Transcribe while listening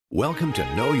Welcome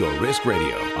to Know Your Risk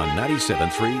Radio on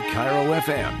 97.3 Cairo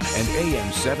FM and AM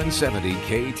 770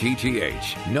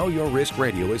 KTTH. Know Your Risk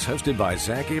Radio is hosted by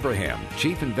Zach Abraham,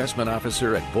 Chief Investment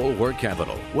Officer at Bulwark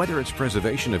Capital. Whether it's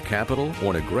preservation of capital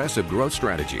or an aggressive growth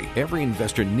strategy, every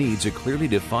investor needs a clearly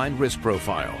defined risk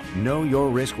profile. Know Your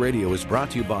Risk Radio is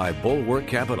brought to you by Bulwark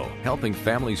Capital, helping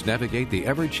families navigate the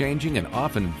ever-changing and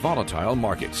often volatile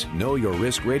markets. Know Your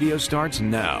Risk Radio starts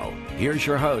now. Here's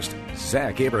your host,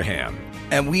 Zach Abraham.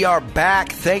 And we are back.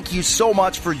 Thank you so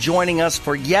much for joining us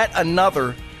for yet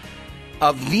another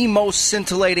of the most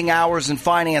scintillating hours in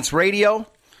finance radio.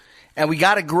 And we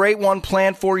got a great one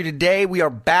planned for you today. We are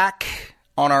back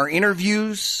on our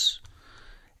interviews.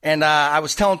 And I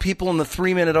was telling people in the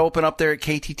 3-minute open up there at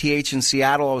KTTH in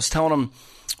Seattle, I was telling them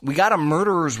we got a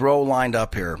murderer's row lined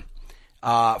up here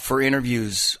for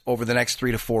interviews over the next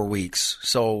 3 to 4 weeks.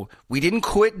 So we didn't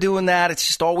quit doing that. It's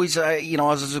just always, as I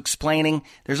was explaining,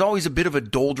 there's always a bit of a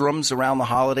doldrums around the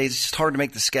holidays. It's just hard to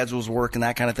make the schedules work and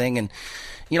that kind of thing. And,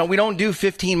 we don't do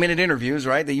 15-minute interviews,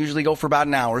 right? They usually go for about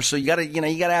an hour. So you got to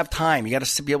have time. You got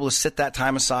to be able to sit that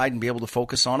time aside and be able to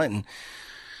focus on it. And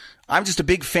I'm just a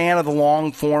big fan of the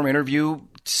long-form interview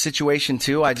situation,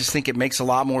 too. I just think it makes a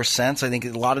lot more sense. I think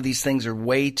a lot of these things are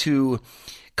way too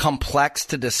complex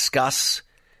to discuss,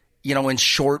 in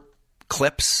short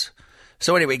clips.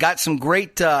 So anyway, got some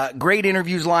great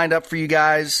interviews lined up for you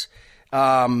guys.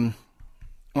 And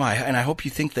I hope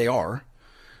you think they are.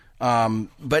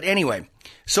 But anyway,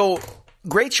 so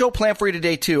great show planned for you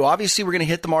today too. Obviously, we're going to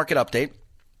hit the market update.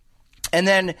 And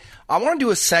then I want to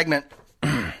do a segment.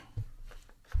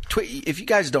 If you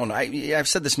guys don't know, I've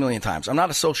said this a million times. I'm not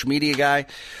a social media guy,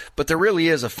 but there really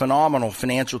is a phenomenal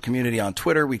financial community on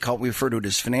Twitter. We refer to it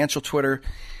as financial Twitter.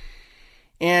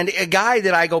 And a guy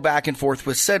that I go back and forth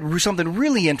with said something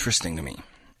really interesting to me.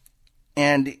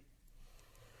 And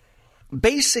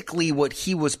basically what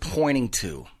he was pointing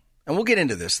to, and we'll get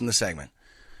into this in the segment,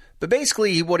 but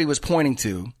basically what he was pointing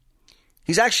to,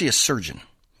 he's actually a surgeon.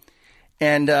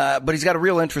 And but he's got a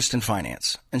real interest in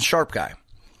finance and sharp guy.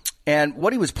 And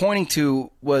what he was pointing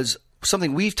to was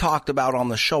something we've talked about on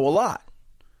the show a lot,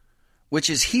 which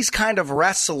is he's kind of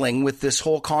wrestling with this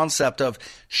whole concept of,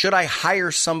 should I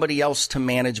hire somebody else to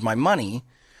manage my money?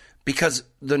 Because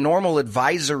the normal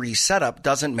advisory setup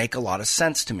doesn't make a lot of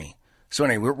sense to me. So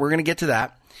anyway, we're going to get to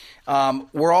that.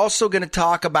 We're also going to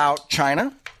talk about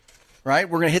China, right?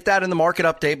 We're going to hit that in the market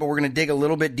update, but we're going to dig a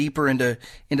little bit deeper into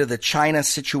the China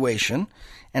situation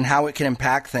and how it can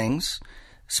impact things.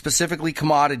 Specifically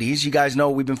commodities. You guys know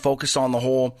we've been focused on the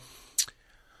whole,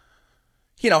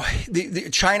 the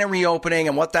China reopening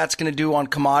and what that's going to do on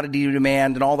commodity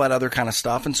demand and all that other kind of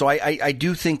stuff. And so I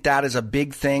do think that is a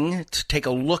big thing to take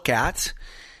a look at.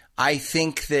 I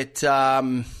think that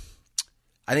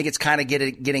it's kind of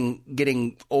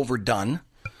getting overdone.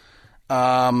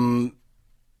 But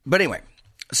anyway,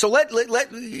 so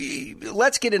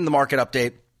let's get into the market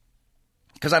update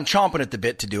because I'm chomping at the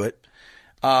bit to do it.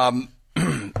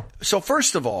 So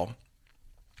first of all,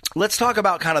 let's talk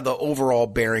about kind of the overall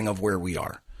bearing of where we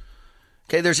are.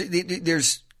 Okay, there's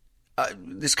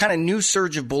this kind of new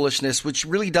surge of bullishness, which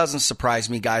really doesn't surprise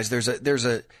me, guys. There's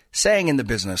a saying in the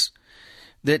business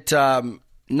that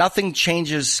nothing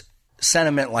changes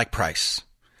sentiment like price.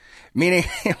 Meaning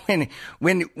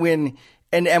when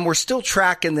we're still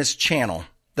tracking this channel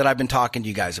that I've been talking to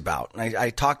you guys about. I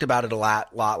talked about it a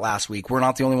lot last week. We're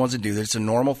not the only ones that do this. It's a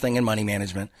normal thing in money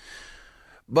management.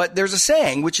 But there's a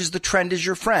saying, which is the trend is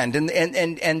your friend. And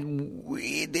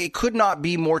it could not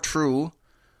be more true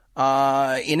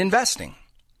in investing.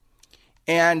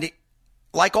 And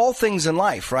like all things in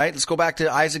life, right? Let's go back to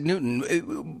Isaac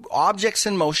Newton. Objects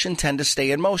in motion tend to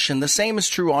stay in motion. The same is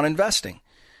true on investing.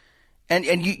 And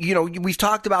we've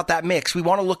talked about that mix. We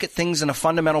want to look at things in a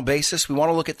fundamental basis. We want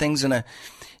to look at things in a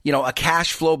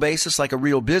cash flow basis like a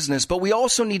real business, but we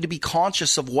also need to be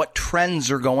conscious of what trends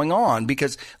are going on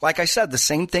because, like I said, the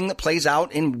same thing that plays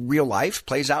out in real life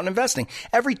plays out in investing.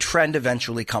 Every trend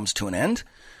eventually comes to an end,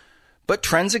 but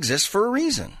trends exist for a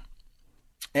reason.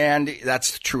 And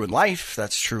that's true in life.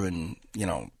 That's true in,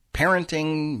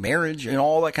 parenting, marriage, and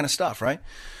all that kind of stuff, right?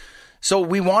 So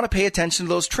we want to pay attention to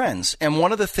those trends. And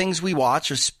one of the things we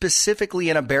watch,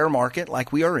 specifically in a bear market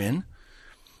like we are in,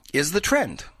 is the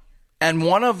trend. And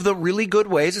one of the really good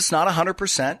ways, it's not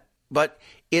 100%, but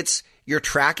you're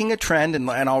tracking a trend. And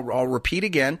I'll repeat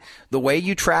again, the way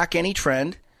you track any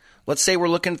trend, let's say we're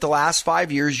looking at the last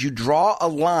 5 years, you draw a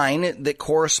line that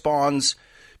corresponds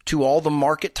to all the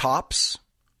market tops,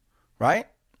 right?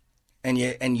 And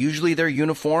usually they're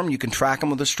uniform. You can track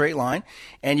them with a straight line.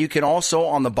 And you can also,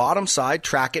 on the bottom side,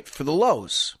 track it for the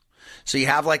lows. So you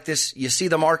have like this, you see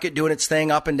the market doing its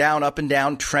thing up and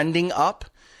down, trending up.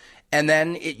 And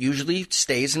then it usually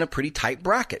stays in a pretty tight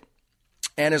bracket.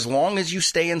 And as long as you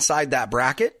stay inside that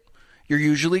bracket, you're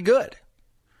usually good.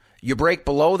 You break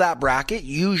below that bracket,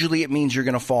 usually it means you're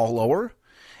going to fall lower.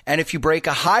 And if you break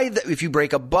if you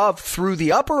break above through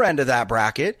the upper end of that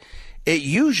bracket, it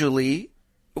usually,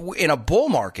 in a bull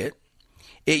market,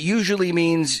 it usually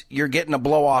means you're getting a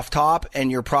blow off top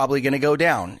and you're probably going to go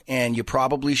down. And you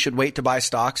probably should wait to buy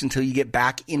stocks until you get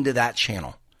back into that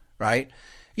channel, right?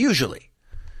 Usually.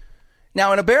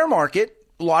 Now, in a bear market,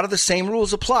 a lot of the same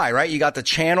rules apply, right? You got the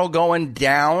channel going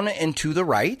down and to the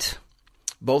right,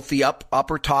 both the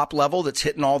upper top level that's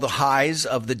hitting all the highs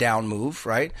of the down move,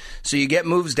 right? So you get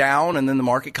moves down and then the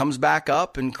market comes back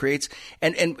up and creates,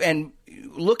 and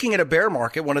looking at a bear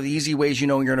market, one of the easy ways you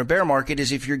know you're in a bear market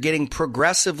is if you're getting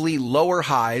progressively lower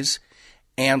highs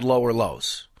and lower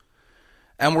lows.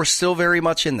 And we're still very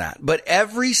much in that. But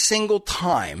every single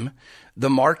time the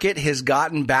market has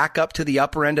gotten back up to the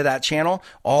upper end of that channel,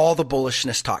 all the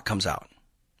bullishness talk comes out,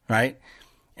 right?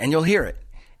 And you'll hear it.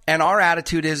 And our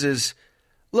attitude is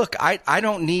look, I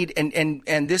don't need,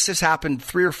 and this has happened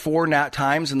 3 or 4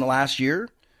 times in the last year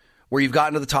where you've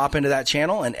gotten to the top end of that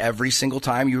channel and every single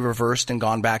time you reversed and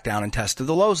gone back down and tested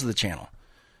the lows of the channel.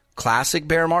 Classic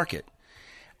bear market.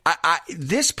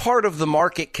 This part of the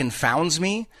market confounds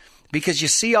me because you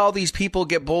see all these people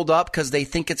get bulled up because they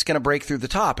think it's going to break through the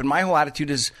top. And my whole attitude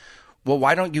is, well,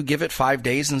 why don't you give it 5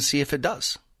 days and see if it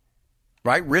does?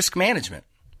 Right? Risk management.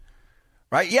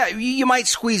 Right? Yeah, you might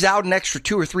squeeze out an extra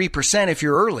 2 or 3% if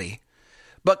you're early.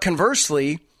 But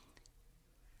conversely,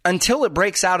 until it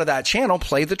breaks out of that channel,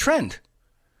 play the trend.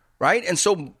 Right? And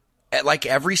so, like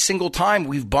every single time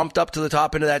we've bumped up to the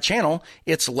top end of that channel,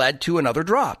 it's led to another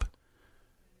drop.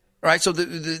 Right, so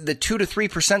the 2 to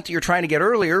 3% that you're trying to get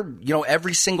earlier,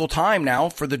 every single time now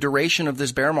for the duration of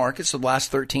this bear market, so the last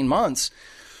 13 months,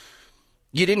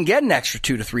 you didn't get an extra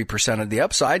 2 to 3% of the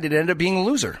upside. It ended up being a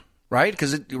loser, right?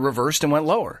 Because it reversed and went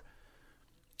lower.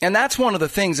 And that's one of the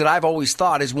things that I've always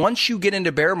thought is once you get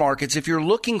into bear markets, if you're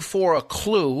looking for a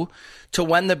clue to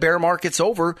when the bear market's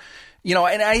over, and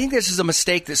I think this is a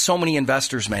mistake that so many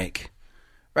investors make,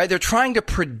 right? They're trying to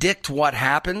predict what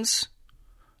happens.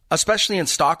 Especially in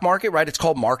stock market, right? It's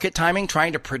called market timing,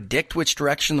 trying to predict which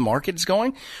direction the market is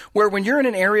going. Where when you're in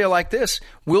an area like this,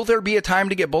 will there be a time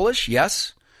to get bullish?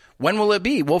 Yes. When will it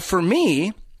be? Well, for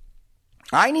me,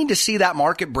 I need to see that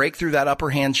market break through that upper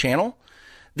hand channel.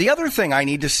 The other thing I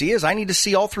need to see is I need to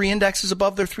see all 3 indexes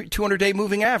above their 200-day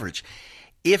moving average.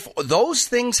 If those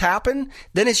things happen,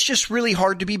 then it's just really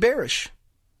hard to be bearish.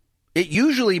 It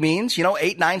usually means,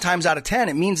 8, 9 times out of 10,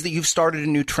 it means that you've started a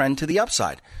new trend to the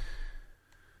upside.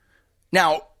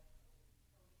 Now,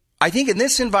 I think in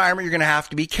this environment, you're going to have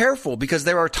to be careful because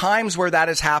there are times where that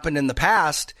has happened in the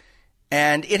past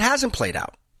and it hasn't played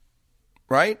out,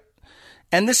 right?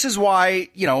 And this is why,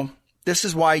 you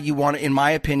want to, in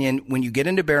my opinion, when you get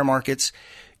into bear markets,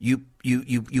 you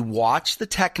watch the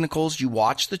technicals, you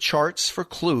watch the charts for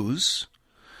clues.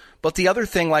 But the other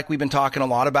thing, like we've been talking a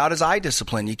lot about, is eye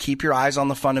discipline. You keep your eyes on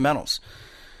the fundamentals.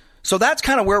 So that's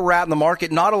kind of where we're at in the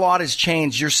market. Not a lot has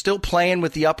changed. You're still playing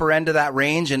with the upper end of that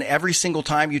range, and every single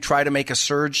time you try to make a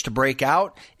surge to break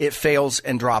out, it fails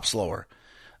and drops lower.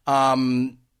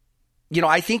 I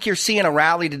think you're seeing a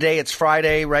rally today. It's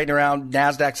Friday, right around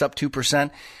NASDAQ's up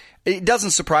 2%. It doesn't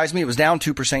surprise me. It was down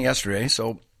 2% yesterday.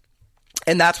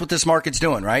 And that's what this market's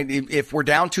doing, right? If we're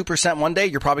down 2% one day,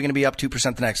 you're probably going to be up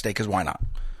 2% the next day because why not?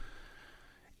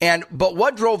 But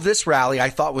what drove this rally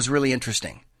I thought was really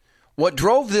interesting. What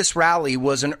drove this rally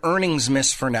was an earnings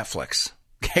miss for Netflix.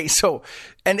 Okay, so,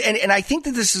 and I think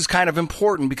that this is kind of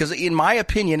important because in my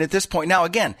opinion at this point, now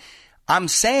again, I'm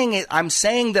saying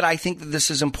that I think that this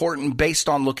is important based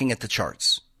on looking at the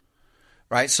charts,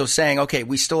 right? So saying, okay,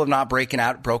 we still have not broken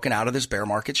out of this bear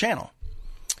market channel.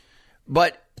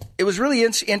 But it was really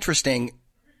interesting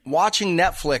watching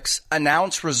Netflix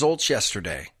announce results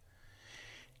yesterday.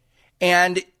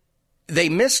 And they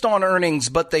missed on earnings,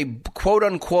 but they quote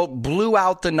unquote blew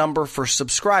out the number for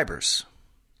subscribers.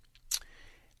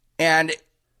 And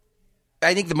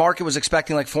I think the market was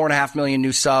expecting like 4.5 million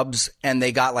new subs and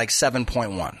they got like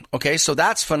 7.1. Okay. So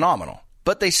that's phenomenal,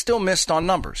 but they still missed on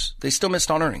numbers. They still missed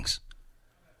on earnings.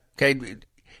 Okay.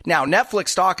 Now Netflix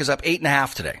stock is up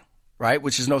 8.5 today, right?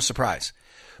 Which is no surprise.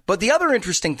 But the other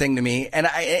interesting thing to me,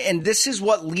 and this is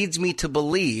what leads me to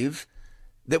believe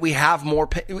that we have more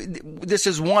pain. This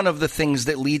is one of the things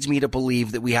that leads me to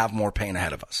believe that we have more pain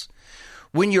ahead of us.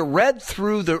 When you read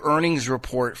through the earnings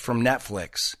report from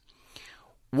Netflix,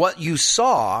 what you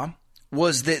saw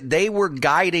was that they were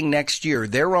guiding next year.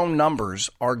 Their own numbers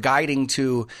are guiding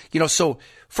to, so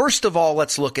first of all,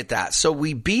 let's look at that. So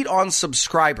we beat on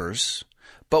subscribers,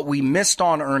 but we missed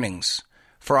on earnings.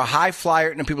 For a high flyer,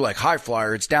 and people are like, high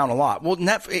flyer, it's down a lot. Well,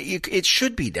 it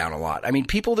should be down a lot. I mean,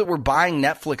 people that were buying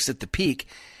Netflix at the peak,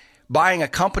 buying a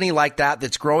company like that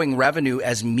that's growing revenue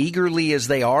as meagerly as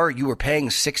they are, you were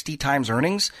paying 60 times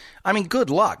earnings. I mean,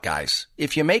 good luck, guys.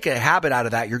 If you make a habit out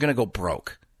of that, you're going to go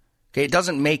broke. Okay, it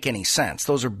doesn't make any sense.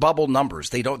 Those are bubble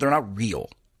numbers. They're not real,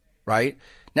 right?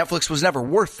 Netflix was never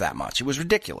worth that much. It was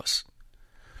ridiculous.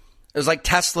 It was like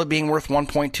Tesla being worth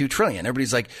 $1.2 trillion.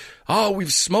 Everybody's like, oh,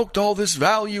 we've smoked all this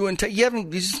value. And you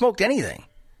haven't smoked anything.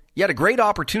 You had a great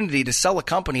opportunity to sell a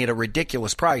company at a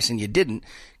ridiculous price, and you didn't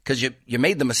because you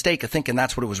made the mistake of thinking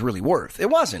that's what it was really worth. It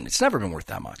wasn't. It's never been worth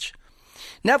that much.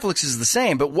 Netflix is the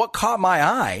same, but what caught my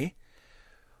eye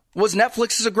was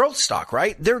Netflix is a growth stock,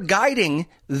 right? They're guiding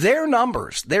their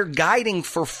numbers. They're guiding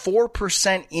for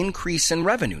 4% increase in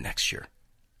revenue next year.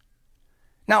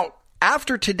 Now,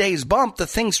 after today's bump, the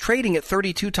thing's trading at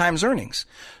 32 times earnings.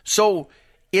 So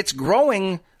it's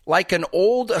growing like an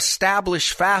old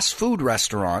established fast food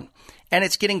restaurant, and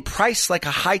it's getting priced like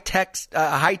a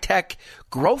high-tech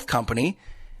growth company,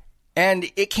 and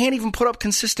it can't even put up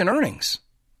consistent earnings.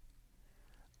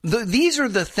 These are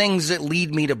the things that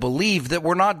lead me to believe that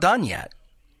we're not done yet.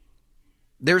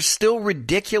 There's still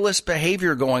ridiculous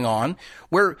behavior going on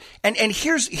where, and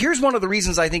here's one of the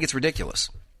reasons I think it's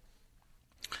ridiculous.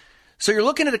 So you're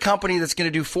looking at a company that's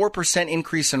going to do 4%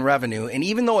 increase in revenue, and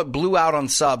even though it blew out on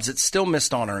subs, it still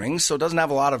missed on earnings, so it doesn't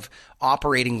have a lot of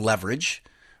operating leverage,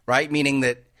 right? Meaning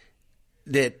that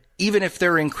even if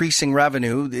they're increasing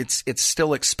revenue, it's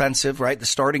still expensive, right? The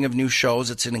starting of new shows,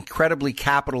 it's an incredibly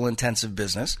capital-intensive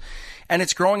business, and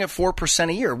it's growing at 4%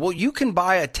 a year. Well, you can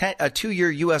buy a 2-year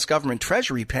U.S. government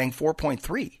treasury paying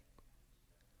 4.3%.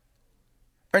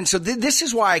 And so this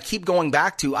is why I keep going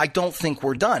back to, I don't think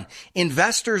we're done.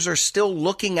 Investors are still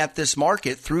looking at this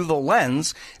market through the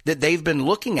lens that they've been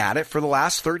looking at it for the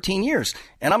last 13 years.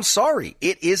 And I'm sorry,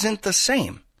 it isn't the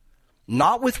same.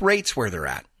 Not with rates where they're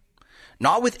at.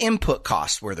 Not with input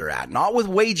costs where they're at. Not with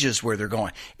wages where they're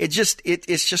going. It's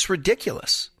just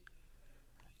ridiculous.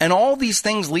 And all these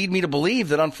things lead me to believe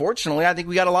that, unfortunately, I think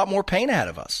we got a lot more pain ahead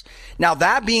of us. Now,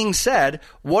 that being said,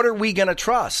 what are we going to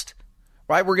trust?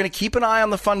 Right? We're going to keep an eye on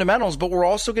the fundamentals, but we're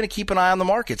also going to keep an eye on the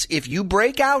markets. If you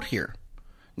break out here,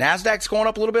 NASDAQ's going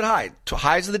up a little bit high. To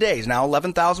highs of the day is now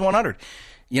 11,100.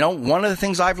 One of the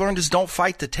things I've learned is don't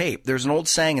fight the tape. There's an old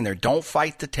saying in there, don't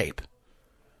fight the tape.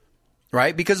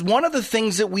 Right? Because one of the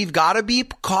things that we've got to be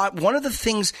caught, one of the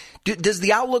things, does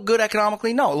the outlook good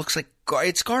economically? No, it looks like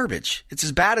it's garbage. It's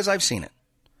as bad as I've seen it.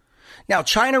 Now,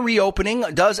 China reopening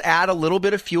does add a little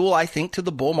bit of fuel, I think, to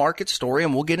the bull market story,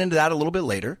 and we'll get into that a little bit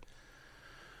later.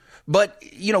 But,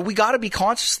 we got to be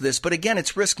conscious of this. But again,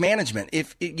 it's risk management.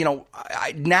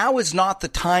 Now is not the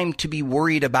time to be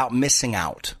worried about missing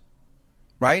out,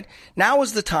 right? Now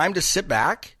is the time to sit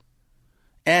back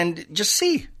and just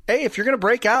see, hey, if you're going to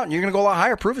break out and you're going to go a lot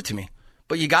higher, prove it to me.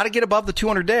 But you got to get above the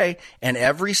 200-day. And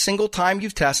every single time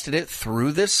you've tested it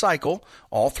through this cycle,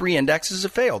 all three indexes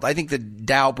have failed. I think the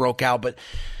Dow broke out. But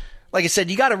like I said,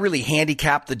 you got to really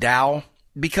handicap the Dow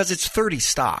because it's 30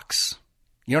 stocks.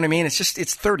 You know what I mean?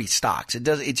 It's 30 stocks. It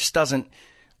just doesn't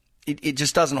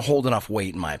hold enough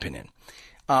weight, in my opinion.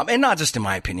 And not just in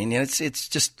my opinion. It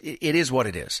is what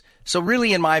it is. So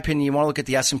really, in my opinion, you want to look at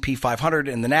the S&P 500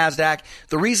 and the NASDAQ.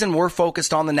 The reason we're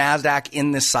focused on the NASDAQ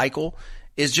in this cycle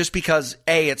is just because,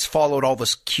 A, it's followed all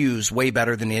the cues way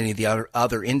better than any of the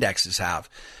other indexes have.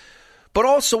 But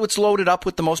also, it's loaded up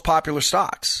with the most popular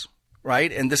stocks,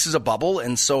 right? And this is a bubble.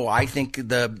 And so I think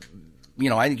I think you're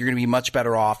going to be much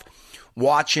better off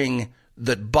watching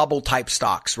the bubble type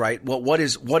stocks, right? What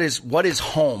is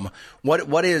home?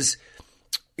 What is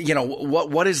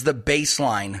the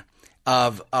baseline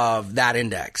of that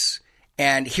index?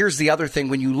 And here's the other thing.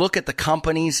 When you look at the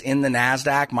companies in the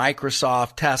NASDAQ,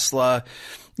 Microsoft, Tesla,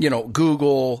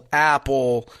 Google,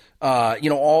 Apple,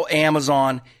 all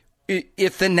Amazon,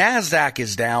 if the NASDAQ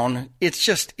is down,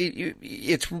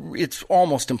 it's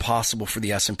almost impossible for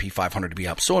the S&P 500 to be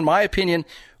up. So in my opinion,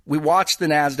 we watch the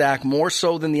NASDAQ more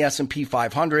so than the S&P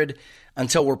 500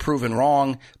 until we're proven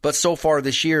wrong. But so far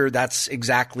this year, that's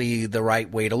exactly the right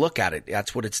way to look at it.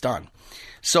 That's what it's done.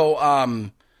 So,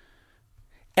 and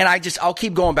I'll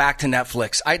keep going back to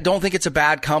Netflix. I don't think it's a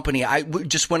bad company.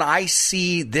 When I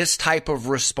see this type of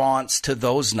response to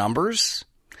those numbers,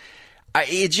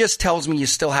 it just tells me you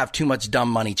still have too much dumb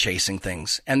money chasing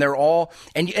things. And they're all,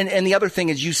 and the other thing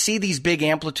is you see these big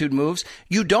amplitude moves.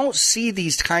 You don't see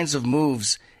these kinds of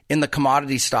moves in the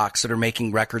commodity stocks that are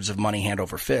making records of money hand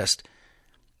over fist.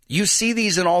 You see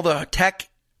these in all the tech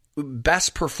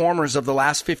best performers of the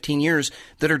last 15 years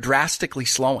that are drastically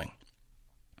slowing.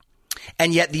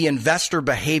 And yet the investor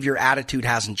behavior attitude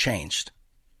hasn't changed.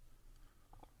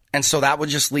 And so that would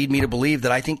just lead me to believe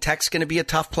that I think tech's going to be a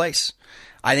tough place.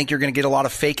 I think you're going to get a lot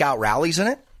of fake out rallies in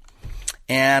it.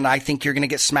 And I think you're going to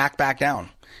get smacked back down.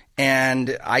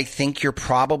 And I think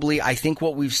I think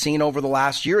what we've seen over the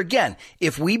last year, again,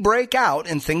 if we break out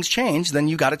and things change, then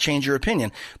you got to change your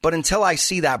opinion. But until I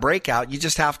see that breakout, you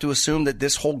just have to assume that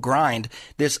this whole grind,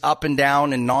 this up and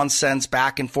down and nonsense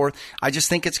back and forth, I just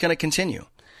think it's going to continue.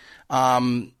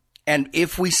 And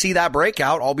if we see that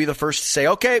breakout, I'll be the first to say,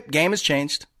 okay, game has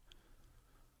changed.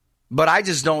 But I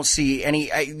just don't see any,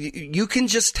 you can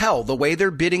just tell the way they're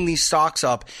bidding these stocks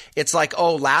up. It's like,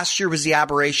 oh, last year was the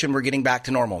aberration. We're getting back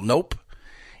to normal. Nope.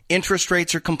 Interest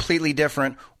rates are completely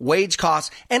different. Wage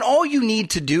costs. And all you need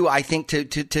to do, I think,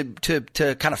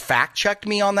 to kind of fact check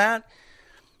me on that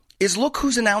is look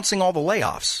who's announcing all the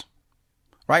layoffs,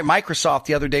 right? Microsoft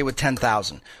the other day with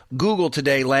 10,000. Google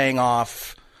today laying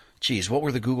off, what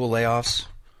were the Google layoffs?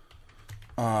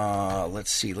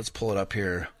 Let's see. Let's pull it up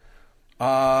here.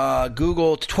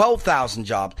 Google, 12,000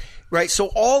 jobs, right?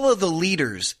 So all of the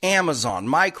leaders, Amazon,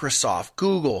 Microsoft,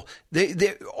 Google,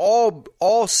 they're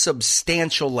all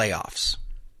substantial layoffs.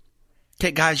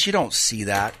 Okay, guys, you don't see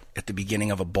that at the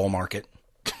beginning of a bull market.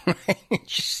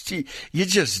 You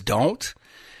just don't.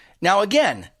 Now,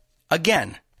 again,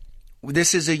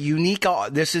 this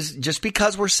is just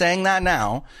because we're saying that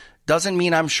now doesn't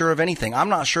mean I'm sure of anything. I'm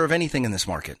not sure of anything in this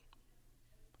market.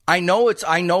 I know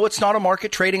it's not a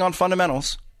market trading on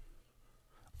fundamentals.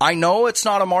 I know it's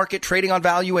not a market trading on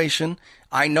valuation.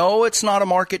 I know it's not a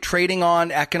market trading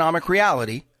on economic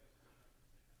reality.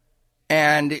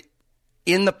 And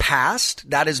in the past,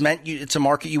 that has meant it's a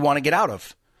market you want to get out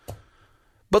of.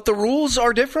 But the rules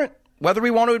are different. Whether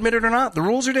we want to admit it or not, the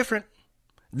rules are different.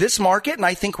 This market, and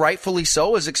I think rightfully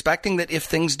so, is expecting that if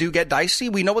things do get dicey,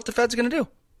 we know what the Fed's going to do.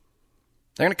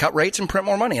 They're going to cut rates and print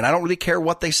more money, and I don't really care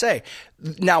what they say.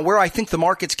 Now, where I think the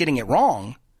market's getting it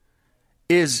wrong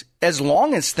is as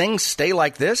long as things stay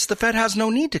like this, the Fed has no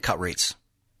need to cut rates.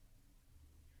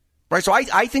 Right? So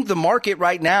I think the market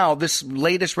right now, this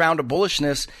latest round of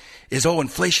bullishness is,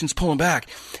 inflation's pulling back,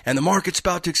 and the market's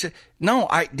about to... No,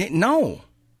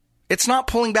 it's not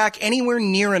pulling back anywhere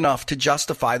near enough to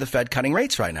justify the Fed cutting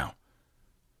rates right now.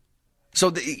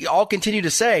 So I'll continue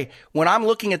to say, when I'm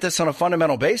looking at this on a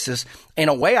fundamental basis, in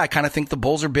a way, I kind of think the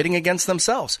bulls are bidding against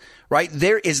themselves, right?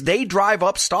 They drive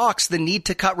up stocks, the need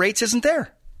to cut rates isn't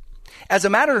there. As a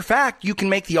matter of fact, you can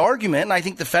make the argument, and I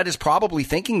think the Fed is probably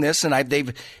thinking this, and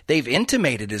they've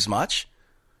intimated as much,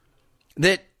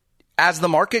 that as the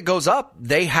market goes up,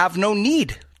 they have no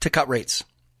need to cut rates.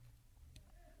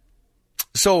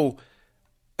 So...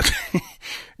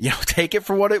 take it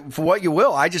for what you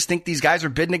will. I just think these guys are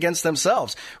bidding against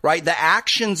themselves, right? The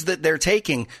actions that they're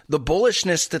taking, the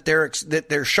bullishness that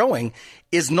they're showing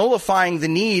is nullifying the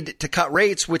need to cut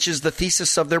rates, which is the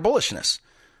thesis of their bullishness.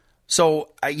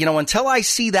 So, until I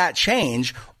see that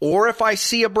change, or if I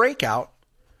see a breakout,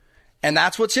 and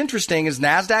that's what's interesting is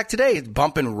NASDAQ today is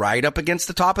bumping right up against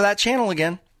the top of that channel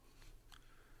again.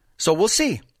 So we'll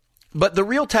see. But the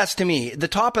real test to me, the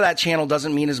top of that channel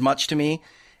doesn't mean as much to me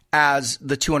as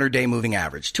the 200-day moving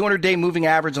average. 200-day moving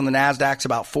average on the NASDAQ's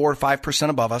about 4 or 5%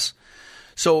 above us.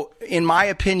 So in my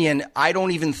opinion, I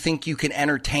don't even think you can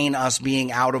entertain us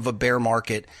being out of a bear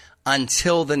market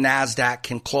until the NASDAQ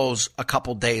can close a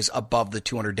couple days above the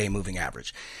 200-day moving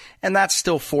average. And that's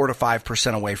still 4 to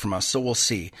 5% away from us. So we'll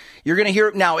see. You're going to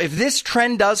hear now, if this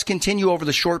trend does continue over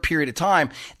the short period of time,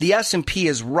 the S&P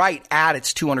is right at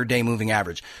its 200-day moving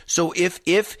average. So if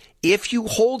you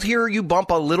hold here, you bump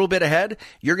a little bit ahead,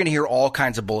 you're going to hear all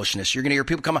kinds of bullishness. You're going to hear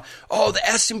people come up, the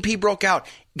S&P broke out.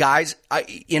 Guys,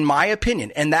 in my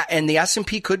opinion, and the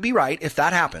S&P could be right if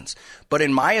that happens. But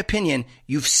in my opinion,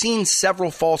 you've seen several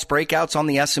false breakouts on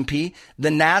the S&P. The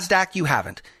NASDAQ, you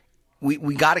haven't.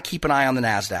 We got to keep an eye on the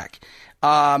NASDAQ.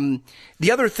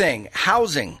 The other thing,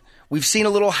 housing. We've seen a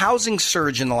little housing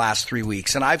surge in the last 3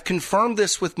 weeks, and I've confirmed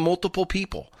this with multiple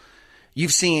people.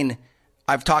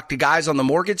 I've talked to guys on the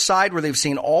mortgage side where they've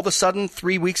seen all of a sudden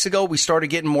 3 weeks ago, we started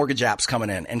getting mortgage apps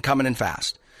coming in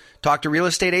fast. Talk to real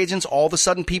estate agents, all of a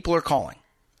sudden people are calling.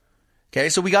 Okay,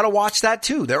 so we got to watch that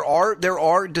too. There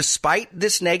are, despite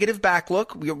this negative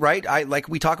backlook, right? Like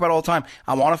we talk about all the time,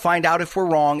 I want to find out if we're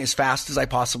wrong as fast as I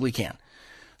possibly can.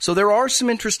 So there are some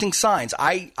interesting signs.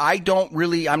 I'm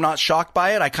not shocked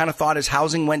by it. I kind of thought as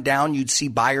housing went down, you'd see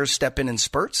buyers step in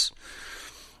spurts.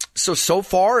 So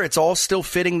far, it's all still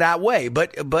fitting that way,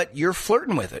 but you're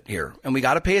flirting with it here, and we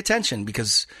got to pay attention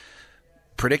because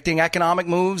predicting economic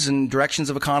moves and directions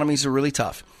of economies are really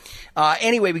tough.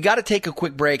 Anyway, we got to take a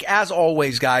quick break. As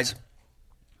always, guys,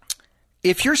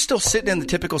 if you're still sitting in the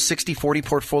typical 60-40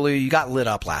 portfolio, you got lit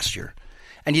up last year.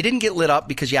 And you didn't get lit up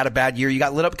because you had a bad year. You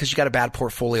got lit up because you got a bad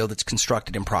portfolio that's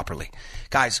constructed improperly.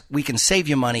 Guys, we can save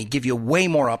you money, give you way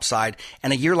more upside.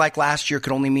 And a year like last year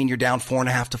could only mean you're down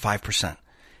 4.5% to 5%.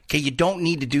 Okay, you don't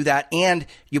need to do that. And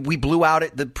we blew out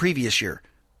it the previous year.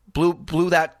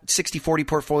 Blew that 60-40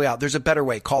 portfolio out. There's a better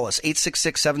way. Call us,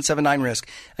 866-779-RISK.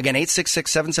 Again,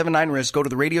 866-779-RISK. Go to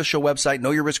the radio show website,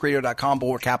 knowyourriskradio.com,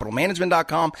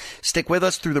 bulwarkcapitalmanagement.com. Stick with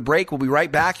us through the break. We'll be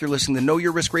right back. You're listening to Know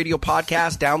Your Risk Radio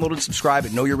podcast. Download and subscribe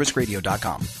at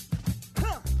knowyourriskradio.com.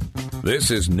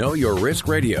 This is Know Your Risk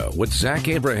Radio with Zach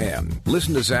Abraham.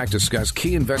 Listen to Zach discuss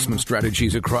key investment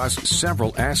strategies across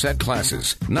several asset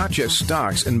classes, not just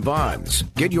stocks and bonds.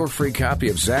 Get your free copy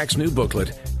of Zach's new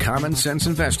booklet, Common Sense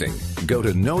Investing. Go to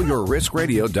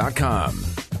knowyourriskradio.com.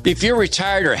 If you're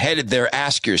retired or headed there,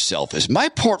 ask yourself, is my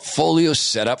portfolio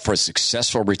set up for a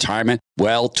successful retirement?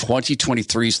 Well,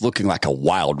 2023 is looking like a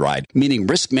wild ride, meaning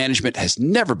risk management has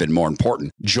never been more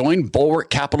important. Join Bulwark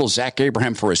Capital Zach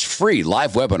Abraham for his free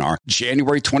live webinar,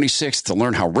 January 26th, to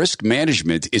learn how risk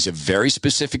management is a very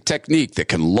specific technique that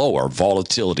can lower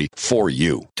volatility for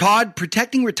you. Todd,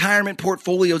 protecting retirement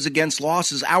portfolios against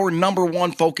loss is our number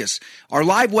one focus. Our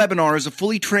live webinar is a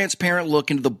fully transparent look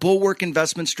into the Bulwark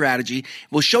investment strategy.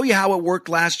 We'll show you how it worked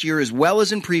last year as well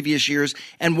as in previous years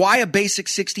and why a basic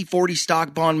 60-40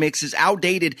 stock bond mix is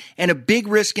outdated and a big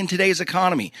risk in today's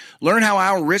economy. Learn how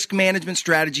our risk management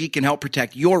strategy can help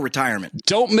protect your retirement.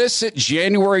 Don't miss it.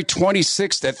 January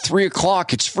 26th at 3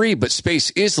 o'clock. It's free, but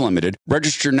space is limited.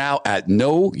 Register now at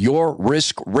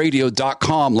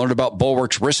knowyourriskradio.com. Learn about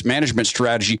Bulwark's risk management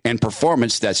strategy and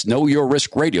performance. That's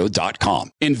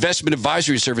knowyourriskradio.com. Investment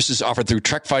advisory services offered through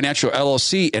Trek Financial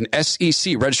LLC and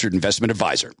SEC registered investment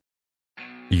advisor.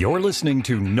 You're listening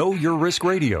to Know Your Risk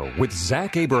Radio with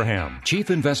Zach Abraham, Chief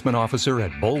Investment Officer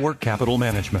at Bulwark Capital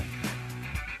Management.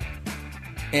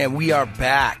 And we are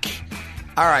back.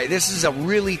 All right, this is a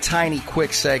really tiny,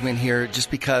 quick segment here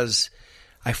just because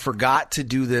I forgot to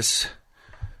do this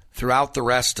throughout the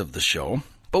rest of the show.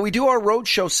 But we do our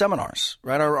roadshow seminars,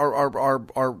 right?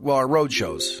 Our road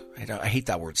shows. I hate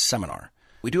that word, seminar.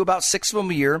 We do about 6 of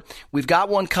them a year. We've got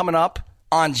one coming up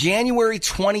on January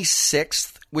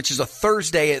 26th, which is a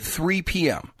Thursday at 3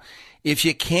 p.m. If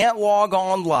you can't log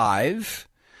on live,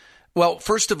 well,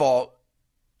 first of all,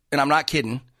 and I'm not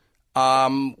kidding,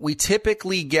 we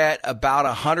typically get about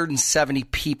 170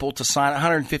 people to sign,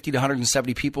 150 to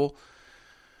 170 people.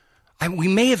 We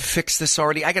may have fixed this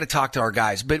already. I got to talk to our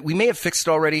guys, but we may have fixed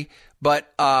it already.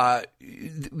 But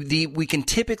we can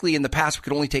typically, in the past, we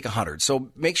could only take 100.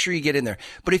 So make sure you get in there.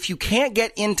 But if you can't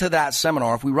get into that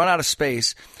seminar, if we run out of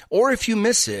space, or if you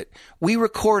miss it, we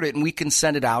record it and we can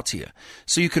send it out to you.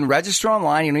 So you can register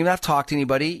online. You don't even have to talk to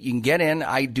anybody. You can get in.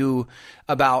 I do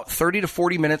about 30 to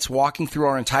 40 minutes walking through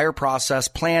our entire process,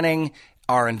 planning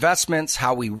our investments,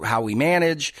 how we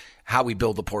manage, how we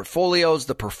build the portfolios,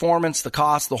 the performance, the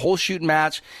cost, the whole shoot and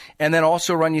match, and then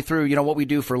also run you through, what we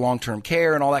do for long-term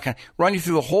care and all that run you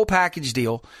through the whole package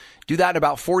deal. Do that in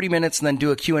about 40 minutes and then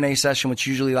do a Q&A session, which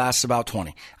usually lasts about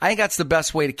 20. I think that's the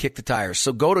best way to kick the tires.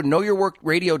 So go to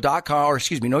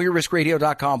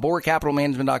knowyourriskradio.com,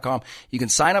 bulwarkcapitalmanagement.com. You can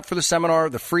sign up for the seminar,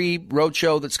 the free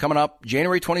roadshow that's coming up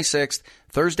January 26th,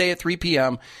 Thursday at 3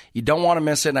 p.m. You don't want to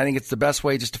miss it, and I think it's the best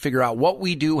way just to figure out what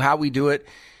we do, how we do it,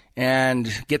 and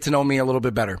get to know me a little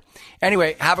bit better.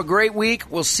 Anyway, have a great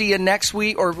week. We'll see you next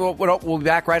week, or we'll be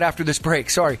back right after this break.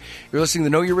 Sorry. You're listening to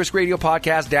the Know Your Risk Radio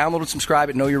podcast. Download and subscribe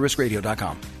at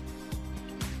knowyourriskradio.com.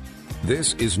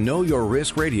 This is Know Your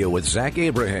Risk Radio with Zach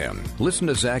Abraham. Listen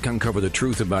to Zach uncover the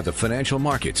truth about the financial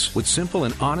markets with simple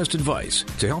and honest advice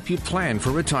to help you plan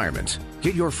for retirement.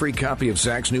 Get your free copy of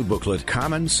Zach's new booklet,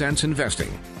 Common Sense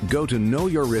Investing. Go to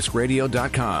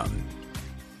knowyourriskradio.com.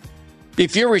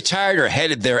 If you're retired or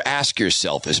headed there, ask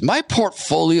yourself, is my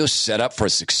portfolio set up for a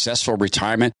successful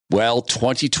retirement? Well,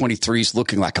 2023 is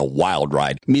looking like a wild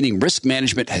ride, meaning risk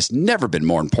management has never been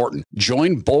more important.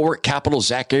 Join Bulwark Capital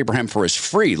Zach Abraham for his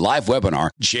free live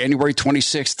webinar, January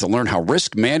 26th, to learn how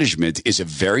risk management is a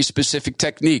very specific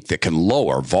technique that can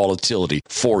lower volatility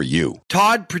for you.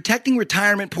 Todd, protecting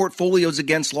retirement portfolios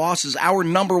against loss is our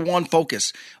number one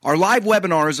focus. Our live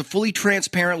webinar is a fully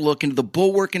transparent look into the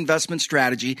Bulwark investment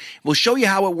strategy. We'll show you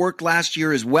how it worked last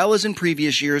year as well as in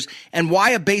previous years and why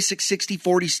a basic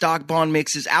 60-40 stock bond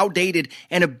mix is outdated,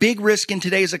 and a big risk in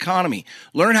today's economy.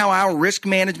 Learn how our risk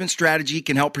management strategy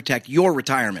can help protect your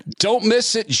retirement. Don't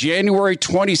miss it. January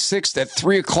 26th at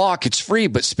 3 o'clock. It's free,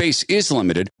 but space is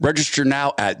limited. Register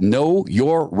now at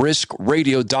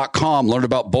knowyourriskradio.com. Learn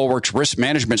about Bulwark's risk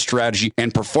management strategy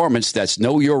and performance. That's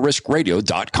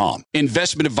knowyourriskradio.com.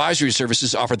 Investment advisory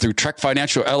services offered through Trek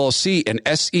Financial LLC, an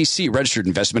SEC registered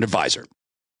investment advisor.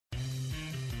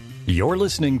 You're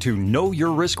listening to Know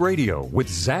Your Risk Radio with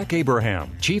Zach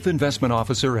Abraham, Chief Investment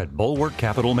Officer at Bulwark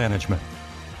Capital Management.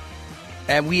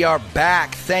 And we are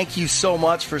back. Thank you so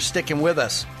much for sticking with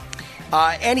us.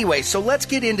 Anyway, so let's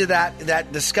get into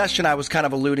that discussion I was kind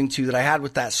of alluding to that I had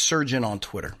with that surgeon on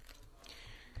Twitter.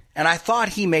 And I thought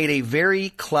he made a very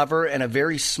clever and a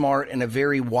very smart and a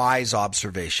very wise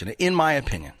observation, in my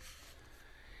opinion.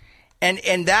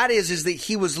 And that is that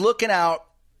he was looking out,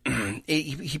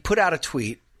 he put out a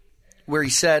tweet where he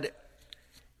said,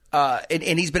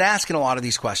 and he's been asking a lot of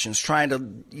these questions, trying to,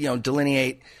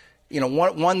 delineate,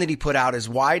 one that he put out is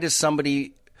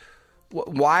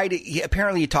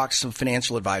apparently he talks to some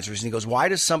financial advisors and he goes, why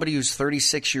does somebody who's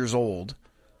 36 years old,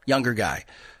 younger guy,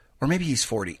 or maybe he's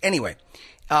 40. Anyway,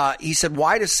 he said,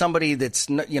 why does somebody that's,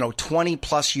 20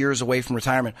 plus years away from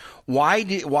retirement, why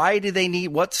do they need,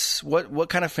 what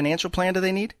kind of financial plan do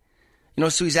they need?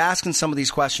 So he's asking some of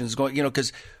these questions going,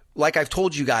 because like I've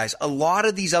told you guys, a lot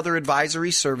of these other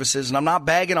advisory services, and I'm not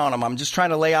bagging on them, I'm just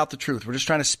trying to lay out the truth. We're just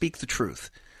trying to speak the truth.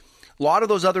 A lot of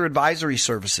those other advisory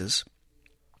services,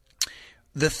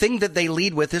 the thing that they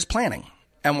lead with is planning.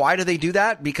 And why do they do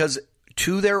that? Because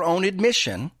to their own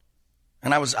admission,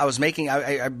 and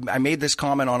I made this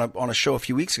comment on a show a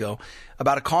few weeks ago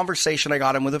about a conversation I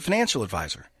got in with a financial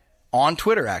advisor on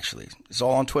Twitter, actually. It's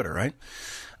all on Twitter, right?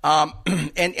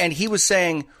 And he was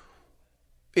saying,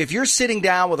 if you're sitting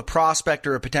down with a prospect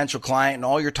or a potential client and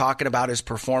all you're talking about is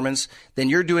performance, then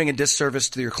you're doing a disservice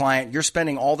to your client. You're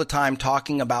spending all the time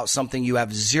talking about something you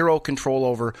have zero control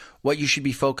over. What you should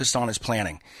be focused on is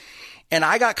planning. And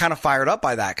I got kind of fired up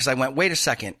by that because I went, wait a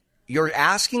second. You're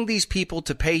asking these people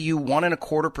to pay you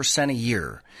 1.25% a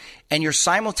year, and you're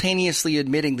simultaneously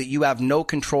admitting that you have no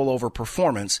control over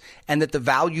performance and that the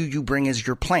value you bring is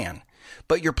your plan.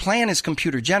 But your plan is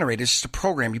computer generated. It's just a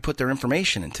program you put their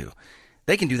information into.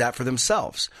 They can do that for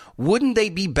themselves. Wouldn't they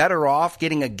be better off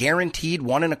getting a guaranteed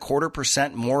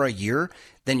 1.25% more a year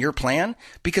than your plan?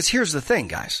 Because here's the thing,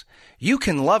 guys. You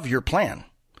can love your plan.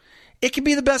 It can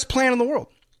be the best plan in the world.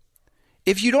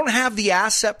 If you don't have the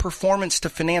asset performance to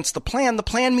finance the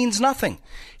plan means nothing.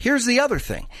 Here's the other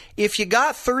thing. If you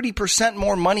got 30%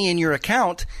 more money in your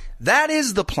account, that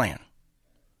is the plan.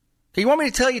 You want me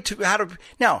to tell you how to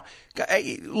now?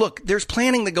 Look, there's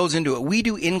planning that goes into it. We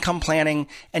do income planning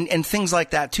and things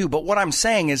like that too. But what I'm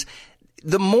saying is,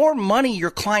 the more money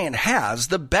your client has,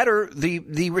 the better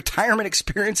the retirement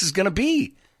experience is going to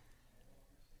be.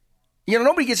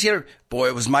 Nobody gets here. Boy,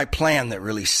 it was my plan that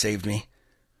really saved me,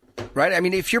 right? I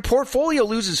mean, if your portfolio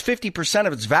loses 50%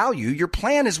 of its value, your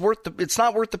plan is it's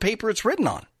not worth the paper it's written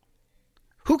on.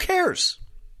 Who cares?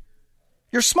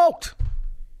 You're smoked.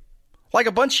 Like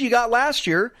a bunch you got last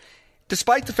year,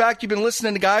 despite the fact you've been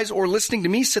listening to guys or listening to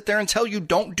me sit there and tell you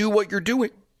don't do what you're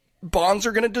doing. Bonds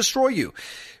are going to destroy you.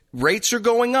 Rates are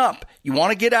going up. You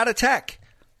want to get out of tech.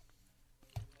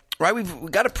 Right?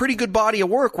 We've got a pretty good body of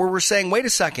work where we're saying, wait a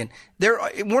second,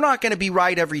 we're not going to be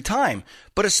right every time.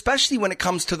 But especially when it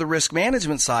comes to the risk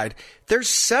management side, there's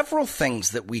several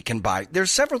things that we can buy.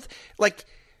 There's several,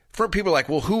 for people like,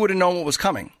 well, who would have known what was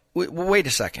coming? Wait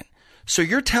a second. So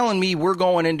you're telling me we're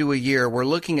going into a year, we're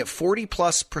looking at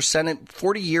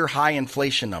 40-year high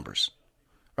inflation numbers,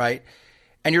 right?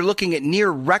 And you're looking at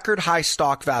near record high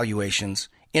stock valuations.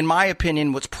 In my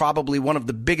opinion, what's probably one of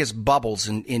the biggest bubbles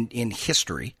in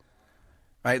history,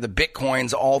 right? The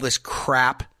Bitcoins, all this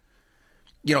crap,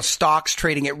 stocks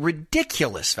trading at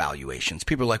ridiculous valuations.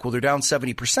 People are like, well, they're down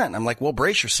 70%. I'm like, well,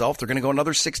 brace yourself. They're going to go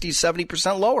another 60,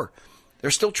 70% lower.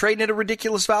 They're still trading at a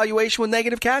ridiculous valuation with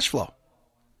negative cash flow.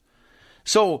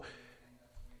 So,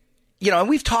 and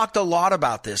we've talked a lot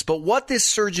about this, but what this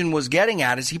surgeon was getting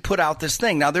at is he put out this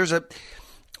thing. Now,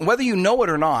 whether you know it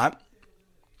or not,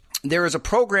 there is a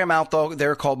program out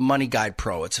there called Money Guide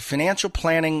Pro. It's a financial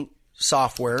planning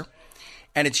software,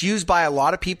 and it's used by a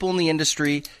lot of people in the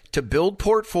industry to build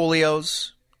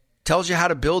portfolios, tells you how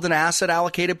to build an asset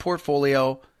allocated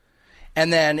portfolio,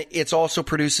 and then it also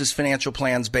produces financial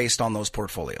plans based on those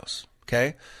portfolios.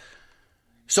 Okay?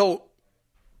 So,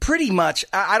 pretty much,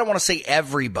 I don't want to say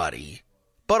everybody,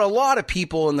 but a lot of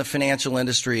people in the financial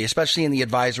industry, especially in the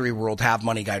advisory world, have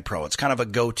Money Guide Pro. It's kind of a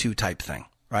go-to type thing,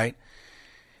 right?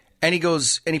 And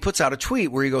he puts out a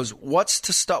tweet where he goes, what's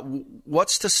to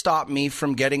stop me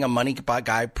from getting a Money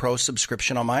Guide Pro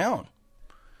subscription on my own?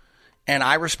 And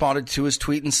I responded to his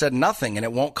tweet and said nothing, and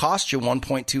it won't cost you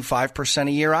 1.25%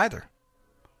 a year either.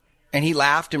 And he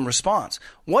laughed in response.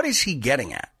 What is he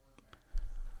getting at?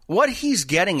 What he's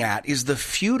getting at is the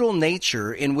feudal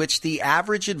nature in which the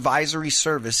average advisory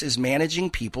service is managing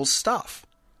people's stuff.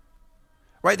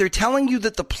 Right? They're telling you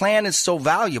that the plan is so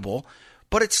valuable,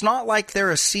 but it's not like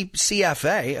they're a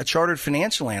CFA, a chartered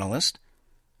financial analyst.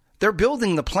 They're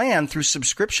building the plan through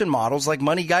subscription models like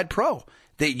Money Guide Pro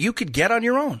that you could get on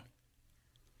your own.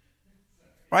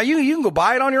 Right? You can go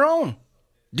buy it on your own.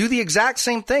 Do the exact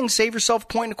same thing. Save yourself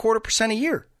 1.25% a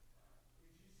year.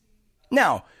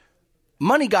 Now,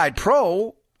 Money Guide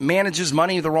Pro manages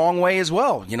money the wrong way as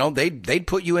well. You know, they'd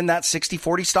put you in that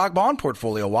 60-40 stock bond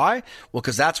portfolio. Why? Well,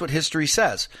 because that's what history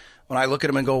says. When I look at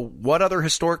them and go, what other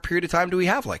historic period of time do we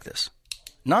have like this?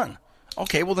 None.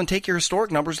 Okay, well then take your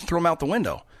historic numbers and throw them out the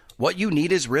window. What you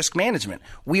need is risk management.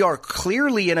 We are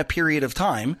clearly in a period of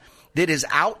time that is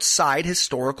outside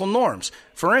historical norms.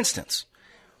 For instance,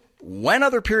 when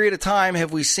other period of time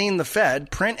have we seen the Fed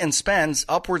print and spend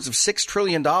upwards of $6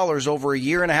 trillion over a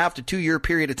 1.5 to 2 year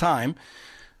period of time?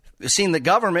 We've seen the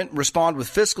government respond with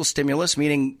fiscal stimulus,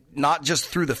 meaning not just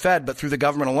through the Fed, but through the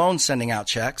government alone sending out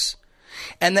checks.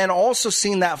 And then also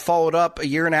seen that followed up a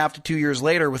 1.5 to 2 years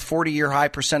later with 40-year high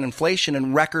percent inflation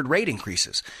and record rate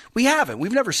increases. We haven't.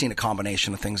 We've never seen a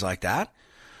combination of things like that.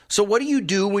 So what do you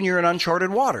do when you're in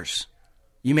uncharted waters?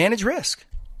 You manage risk.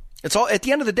 It's all, at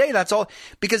the end of the day, that's all.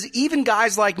 Because even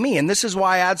guys like me, and this is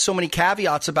why I add so many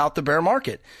caveats about the bear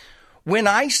market. When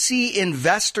I see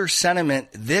investor sentiment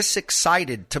this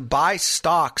excited to buy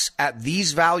stocks at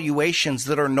these valuations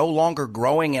that are no longer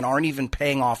growing and aren't even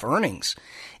paying off earnings,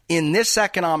 in this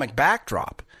economic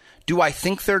backdrop, do I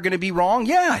think they're going to be wrong?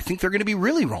 Yeah, I think they're going to be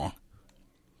really wrong.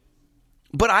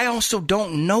 But I also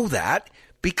don't know that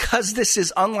because this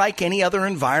is unlike any other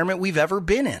environment we've ever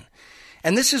been in.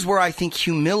 And this is where I think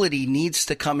humility needs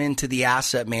to come into the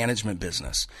asset management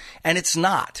business. And it's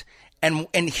not. And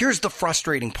here's the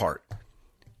frustrating part.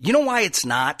 You know why it's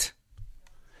not?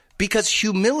 Because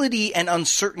humility and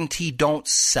uncertainty don't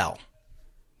sell.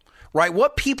 Right?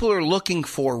 What people are looking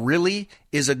for really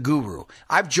is a guru.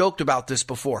 I've joked about this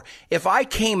before. If I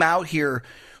came out here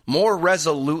more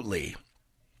resolutely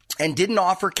and didn't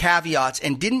offer caveats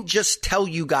and didn't just tell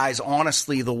you guys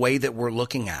honestly the way that we're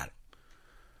looking at it,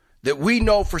 that we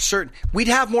know for certain, we'd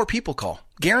have more people call.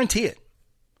 Guarantee it.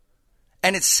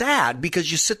 And it's sad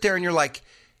because you sit there and you're like,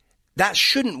 that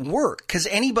shouldn't work because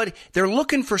they're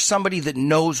looking for somebody that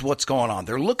knows what's going on.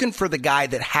 They're looking for the guy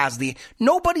that has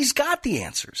nobody's got the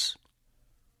answers.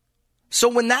 So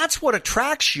when that's what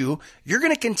attracts you, you're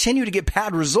going to continue to get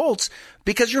bad results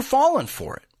because you're falling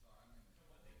for it.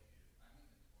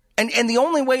 And the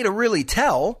only way to really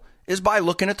tell is by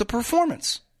looking at the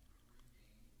performance.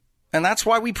 And that's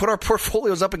why we put our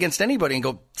portfolios up against anybody and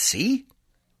go, see?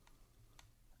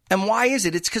 And why is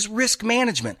it? It's because risk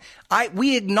management.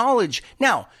 We acknowledge.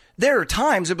 Now, there are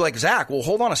times it'd be like, Zach, well,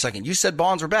 hold on a second. You said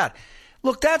bonds were bad.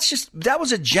 Look, that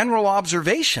was a general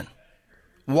observation.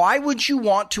 Why would you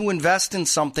want to invest in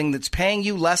something that's paying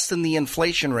you less than the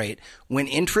inflation rate when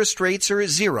interest rates are at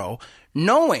zero,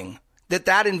 knowing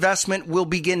that investment will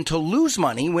begin to lose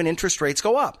money when interest rates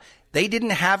go up? They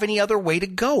didn't have any other way to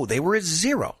go. They were at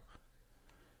zero.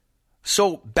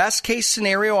 So best case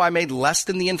scenario, I made less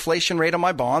than the inflation rate on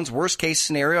my bonds. Worst case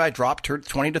scenario, I dropped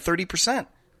 20 to 30%.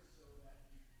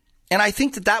 And I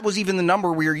think that was even the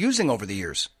number we were using over the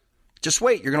years. Just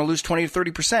wait, you're going to lose 20 to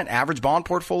 30%. Average bond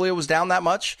portfolio was down that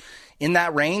much in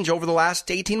that range over the last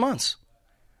 18 months.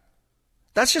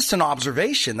 That's just an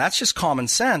observation. That's just common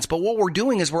sense. But what we're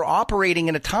doing is we're operating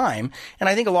in a time, and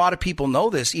I think a lot of people know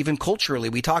this, even culturally.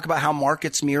 We talk about how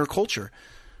markets mirror culture.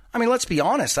 I mean, let's be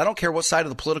honest. I don't care what side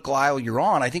of the political aisle you're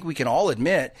on. I think we can all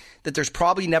admit that there's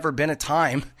probably never been a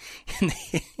time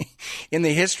in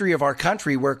the history of our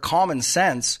country where common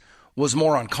sense was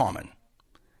more uncommon.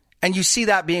 And you see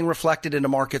that being reflected into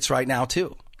markets right now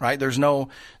too, right? There's no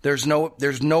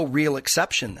real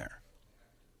exception there.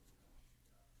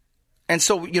 And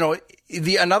so,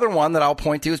 another one that I'll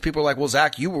point to is people are like, well,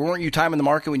 Zach, weren't you timing the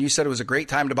market when you said it was a great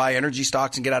time to buy energy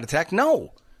stocks and get out of tech?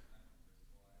 No.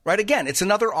 Right? Again, it's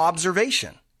another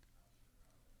observation.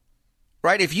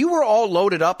 Right? If you were all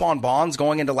loaded up on bonds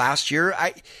going into last year,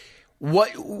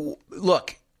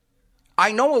 look,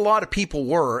 I know a lot of people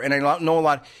were, and I know a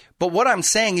lot, but what I'm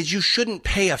saying is you shouldn't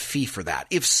pay a fee for that.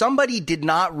 If somebody did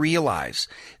not realize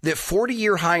that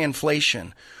 40-year high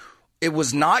inflation, it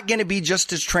was not going to be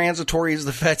just as transitory as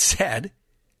the Fed said,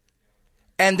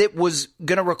 and it was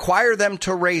going to require them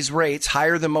to raise rates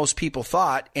higher than most people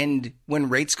thought. And when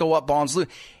rates go up, bonds lose.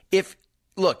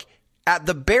 Look, at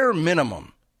the bare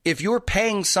minimum, if you're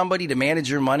paying somebody to manage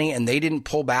your money and they didn't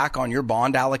pull back on your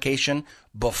bond allocation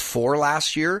before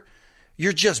last year,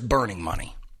 you're just burning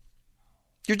money.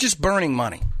 You're just burning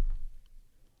money,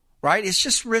 right? It's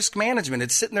just risk management.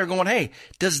 It's sitting there going, hey,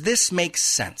 does this make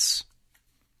sense?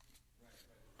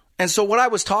 And so what I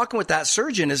was talking with that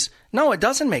surgeon is, no, it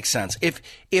doesn't make sense.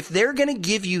 If they're going to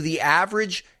give you the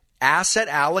average asset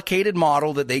allocated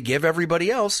model that they give everybody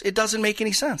else, it doesn't make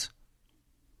any sense.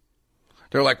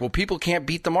 They're like, well, people can't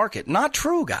beat the market. Not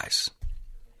true, guys.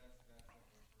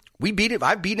 We beat it.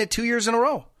 I've beaten it 2 years in a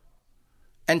row.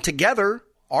 And together,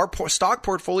 our stock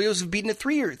portfolios have beaten it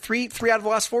three out of the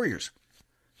last 4 years.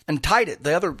 And tied it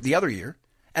the other year.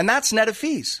 And that's net of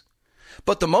fees.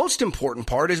 But the most important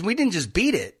part is we didn't just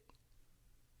beat it.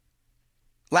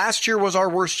 Last year was our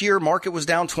worst year. Market was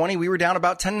down 20. We were down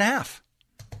about 10.5.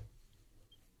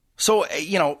 So,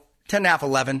 10.5,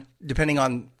 11, depending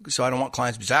on, so I don't want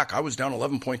clients to be, Zach, I was down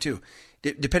 11.2,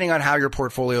 depending on how your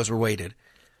portfolios were weighted.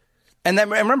 And then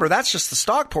remember, that's just the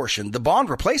stock portion. The bond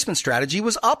replacement strategy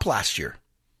was up last year.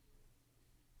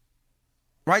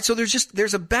 Right? So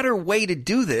there's a better way to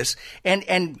do this.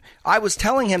 And I was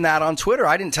telling him that on Twitter.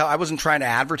 I wasn't trying to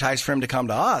advertise for him to come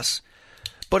to us.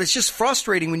 But it's just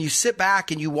frustrating when you sit back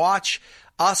and you watch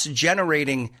us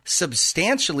generating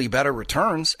substantially better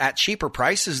returns at cheaper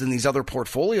prices than these other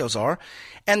portfolios are.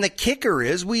 And the kicker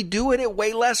is we do it at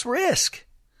way less risk.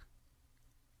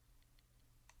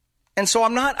 And so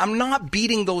I'm not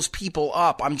beating those people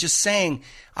up. I'm just saying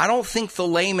I don't think the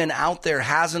layman out there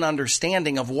has an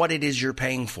understanding of what it is you're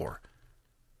paying for.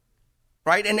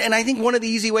 Right? And I think one of the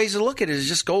easy ways to look at it is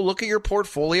just go look at your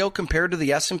portfolio compared to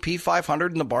the S&P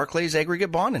 500 and the Barclays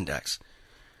Aggregate Bond Index.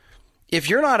 If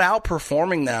you're not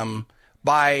outperforming them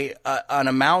by an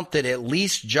amount that at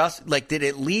least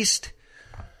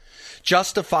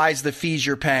justifies the fees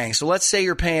you're paying. So let's say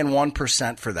you're paying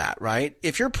 1% for that, right?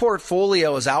 If your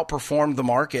portfolio has outperformed the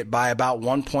market by about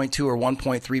 1.2 or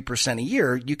 1.3% a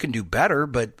year, you can do better,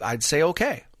 but I'd say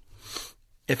okay.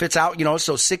 If it's out,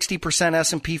 so 60%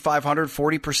 S&P 500,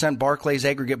 40% Barclays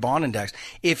Aggregate Bond Index.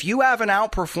 If you haven't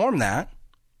outperformed that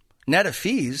net of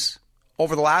fees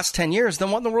over the last 10 years, then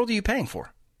what in the world are you paying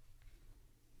for?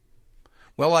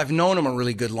 Well, I've known him a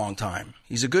really good long time.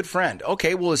 He's a good friend.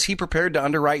 Okay, well, is he prepared to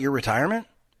underwrite your retirement?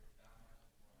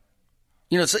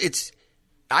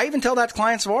 I even tell that to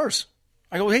clients of ours.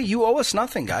 I go, hey, you owe us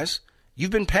nothing, guys.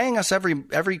 You've been paying us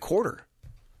every quarter.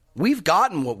 We've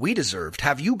gotten what we deserved.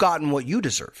 Have you gotten what you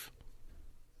deserve?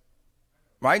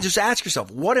 Right? Just ask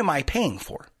yourself, what am I paying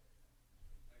for?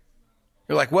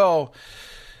 You're like, well,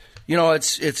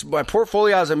 it's my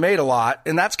portfolio hasn't made a lot.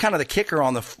 And that's kind of the kicker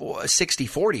on the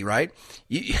 60-40, right?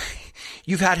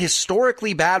 You've had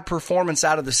historically bad performance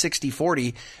out of the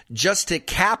 60-40 just to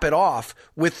cap it off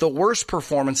with the worst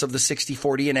performance of the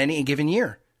 60-40 in any given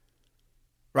year.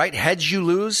 Right? Heads you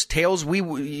lose, tails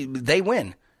they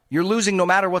win. You're losing no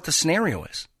matter what the scenario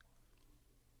is.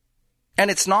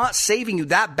 And it's not saving you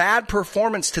that bad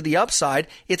performance to the upside.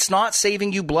 It's not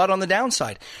saving you blood on the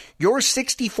downside. Your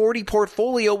 60-40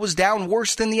 portfolio was down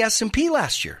worse than the S&P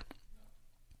last year.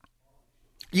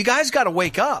 You guys got to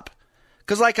wake up.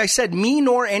 Because like I said, me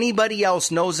nor anybody else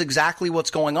knows exactly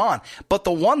what's going on. But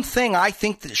the one thing I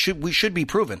think that we should be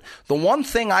proven, the one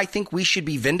thing I think we should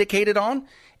be vindicated on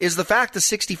is the fact the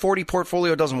 60-40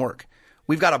 portfolio doesn't work.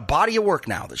 We've got a body of work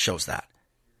now that shows that.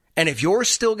 And if you're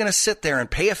still going to sit there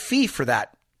and pay a fee for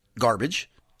that garbage,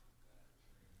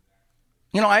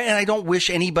 I don't wish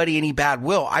anybody any bad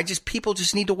will. People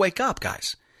just need to wake up,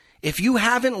 guys. If you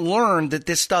haven't learned that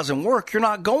this doesn't work, you're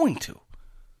not going to.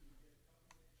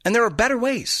 And there are better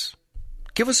ways.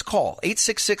 Give us a call,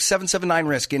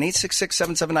 866-779-RISK and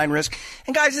 866-779-RISK.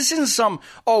 And guys, this isn't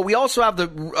we also have the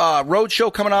road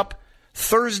show coming up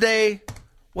Thursday.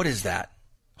 What is that?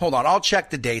 Hold on, I'll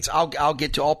check the dates.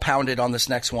 I'll pound it on this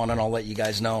next one, and I'll let you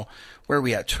guys know where are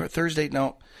we at. Thursday?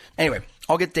 No. Anyway,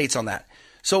 I'll get dates on that.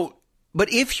 So,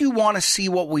 but if you want to see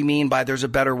what we mean by there's a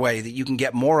better way that you can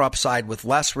get more upside with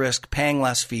less risk, paying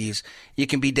less fees, you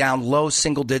can be down low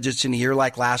single digits in a year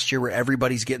like last year where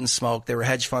everybody's getting smoked. There were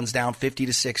hedge funds down 50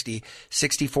 to 60,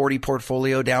 60-40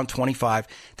 portfolio down 25.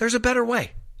 There's a better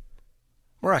way.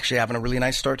 We're actually having a really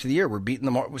nice start to the year. We're beating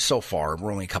the market so far.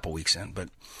 We're only a couple weeks in, but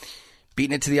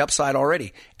beating it to the upside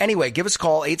already. Anyway, give us a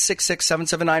call,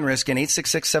 866-779-RISK and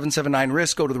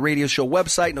 866-779-RISK. Go to the radio show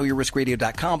website,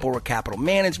 knowyourriskradio.com,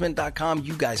 BulwarkCapitalManagement.com.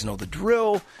 You guys know the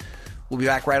drill. We'll be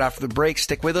back right after the break.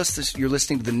 Stick with us. You're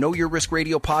listening to the Know Your Risk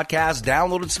Radio podcast.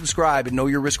 Download and subscribe at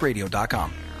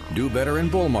knowyourriskradio.com. Do better in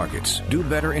bull markets. Do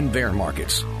better in bear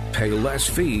markets. Pay less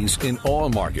fees in all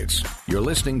markets. You're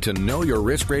listening to Know Your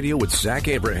Risk Radio with Zach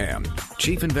Abraham,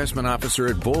 Chief Investment Officer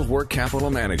at Bulwark Capital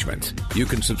Management. You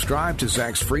can subscribe to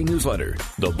Zach's free newsletter,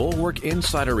 The Bulwark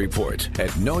Insider Report, at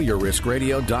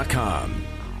knowyourriskradio.com.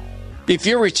 If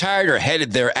you're retired or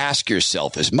headed there, ask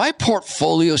yourself, is my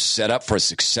portfolio set up for a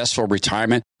successful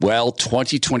retirement? Well,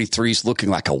 2023 is looking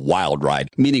like a wild ride,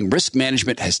 meaning risk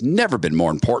management has never been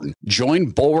more important. Join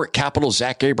Bulwark Capital's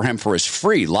Zach Abraham for his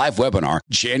free live webinar,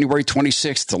 January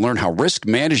 26th, to learn how risk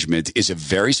management is a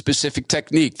very specific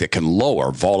technique that can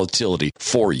lower volatility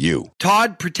for you.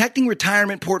 Todd, protecting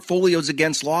retirement portfolios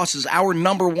against loss is our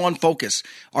number one focus.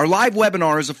 Our live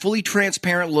webinar is a fully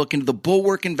transparent look into the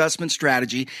Bulwark investment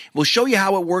strategy. We'll show you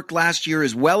how it worked last year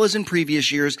as well as in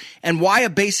previous years and why a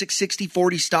basic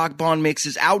 60-40 stock bond mix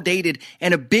is outdated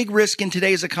and a big risk in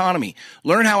today's economy.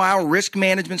 Learn how our risk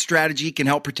management strategy can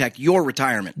help protect your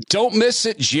retirement. Don't miss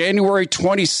it. January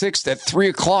 26th at 3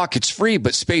 o'clock. It's free,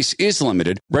 but space is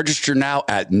limited. Register now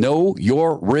at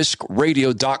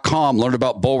knowyourriskradio.com. Learn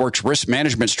about Bulwark's risk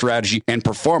management strategy and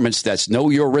performance. That's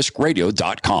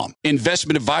knowyourriskradio.com.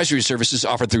 Investment advisory services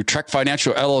offered through Trek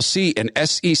Financial LLC, an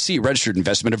SEC registered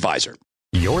investment advisor.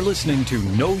 You're listening to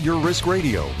Know Your Risk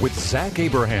Radio with Zach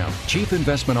Abraham, Chief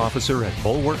Investment Officer at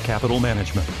Bulwark Capital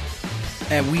Management.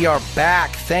 And we are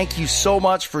back. Thank you so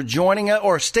much for joining us,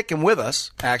 or sticking with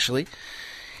us, actually.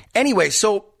 Anyway,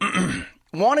 so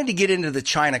wanted to get into the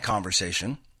China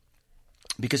conversation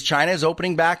because China is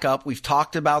opening back up. We've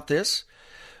talked about this.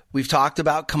 We've talked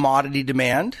about commodity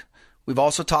demand. We've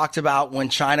also talked about when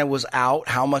China was out,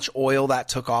 how much oil that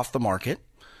took off the market,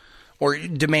 or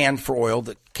demand for oil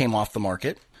that came off the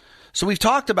market. So we've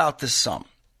talked about this some.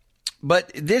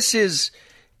 But this is,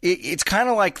 it's kind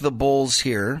of like the bulls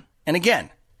here. And again,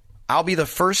 I'll be the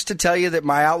first to tell you that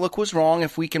my outlook was wrong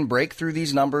if we can break through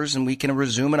these numbers and we can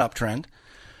resume an uptrend.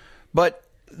 But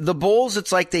the bulls,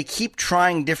 it's like they keep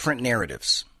trying different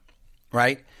narratives,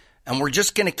 right? And we're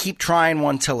just going to keep trying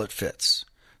one till it fits.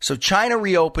 So China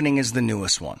reopening is the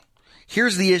newest one.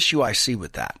 Here's the issue I see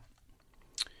with that.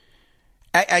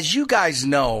 As you guys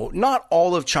know, not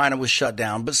all of China was shut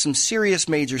down, but some serious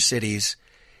major cities.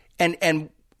 And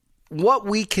what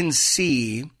we can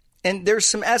see, and there's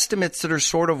some estimates that are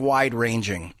sort of wide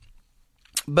ranging,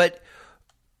 but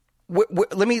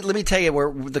let me tell you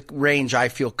where the range I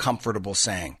feel comfortable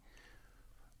saying.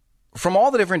 From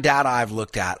all the different data I've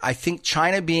looked at, I think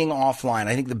China being offline,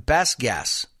 I think the best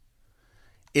guess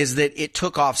is that it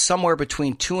took off somewhere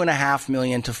between 2.5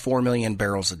 million to 4 million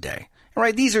barrels a day.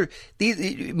 Right, these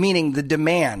meaning the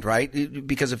demand, right?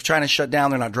 Because if China shut down,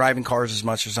 they're not driving cars as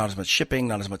much. There's not as much shipping,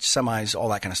 not as much semis, all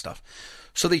that kind of stuff.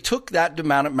 So they took that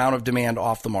amount of demand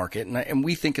off the market, and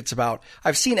we think it's about.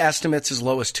 I've seen estimates as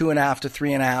low as 2.5 to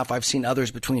 3.5. I've seen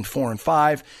others between 4 and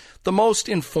 5. The most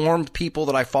informed people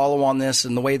that I follow on this,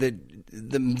 and the way that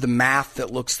the math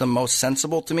that looks the most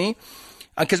sensible to me,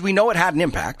 because we know it had an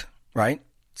impact, right?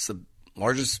 It's the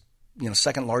largest.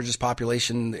 Second largest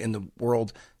population in the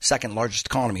world, second largest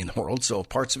economy in the world. So if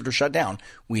parts of it are shut down,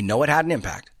 we know it had an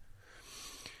impact.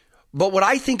 But what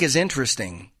I think is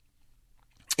interesting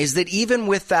is that even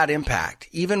with that impact,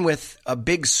 even with a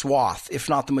big swath, if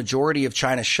not the majority of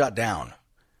China shut down,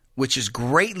 which is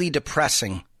greatly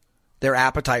depressing their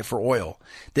appetite for oil,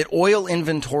 that oil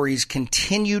inventories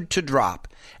continued to drop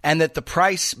and that the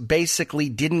price basically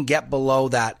didn't get below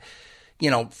that.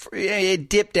 It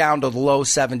dipped down to the low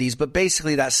 70s, but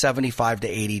basically that $75 to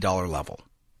 $80 level.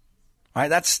 All right,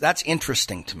 that's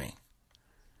interesting to me.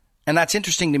 And that's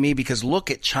interesting to me because look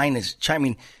at China's.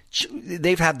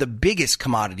 They've had the biggest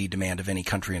commodity demand of any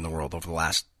country in the world over the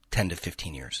last 10 to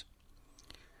 15 years.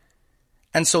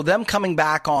 And so them coming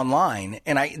back online,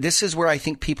 and this is where I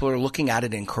think people are looking at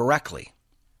it incorrectly.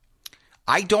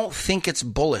 I don't think it's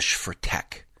bullish for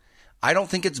tech. I don't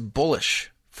think it's bullish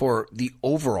for the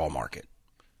overall market.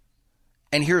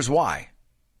 And here's why.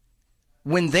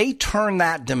 When they turn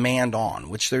that demand on,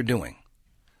 which they're doing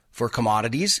for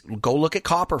commodities, go look at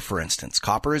copper, for instance.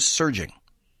 Copper is surging.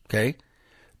 Okay.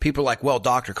 People are like, well,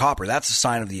 Dr. Copper, that's a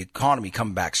sign of the economy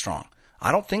coming back strong.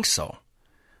 I don't think so.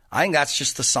 I think that's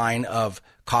just the sign of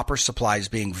copper supplies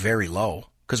being very low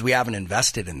because we haven't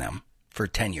invested in them for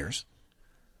 10 years.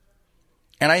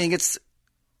 And I think it's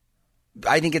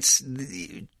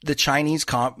the Chinese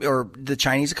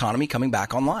economy coming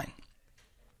back online.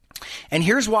 And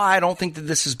here's why I don't think that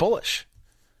this is bullish.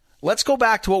 Let's go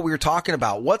back to what we were talking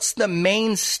about. What's the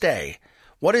mainstay?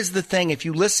 What is the thing? If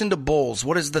you listen to bulls,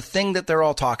 what is the thing that they're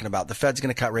all talking about? The Fed's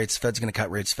going to cut rates, the Fed's going to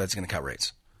cut rates, the Fed's going to cut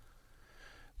rates.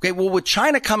 Okay, well, with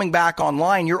China coming back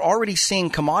online, you're already seeing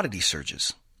commodity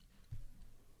surges.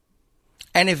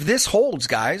 And if this holds,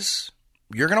 guys,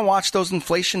 you're going to watch those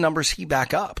inflation numbers heat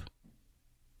back up.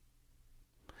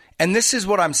 And this is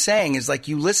what I'm saying is like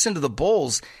you listen to the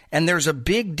bulls and there's a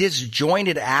big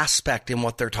disjointed aspect in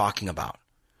what they're talking about,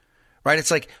 right?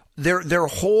 It's like their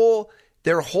whole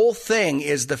thing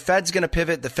is the Fed's going to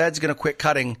pivot, the Fed's going to quit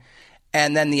cutting,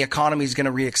 and then the economy is going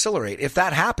to reaccelerate. If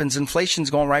that happens, inflation's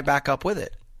going right back up with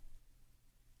it.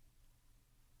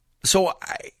 So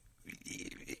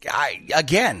I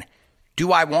again,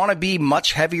 do I want to be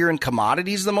much heavier in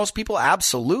commodities than most people?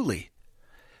 Absolutely.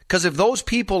 Because if those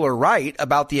people are right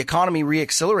about the economy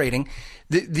reaccelerating,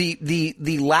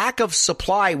 the lack of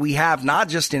supply we have, not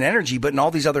just in energy, but in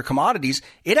all these other commodities,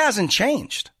 it hasn't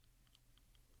changed.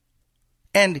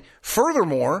 And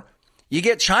furthermore, you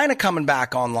get China coming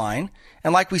back online.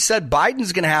 And like we said,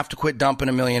 Biden's going to have to quit dumping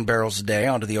 1 million barrels a day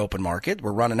onto the open market.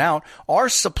 We're running out. Our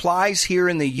supplies here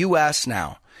in the U.S.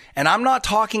 now, and I'm not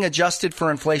talking adjusted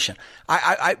for inflation.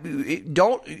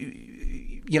 Don't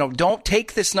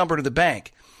take this number to the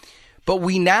bank. But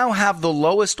we now have the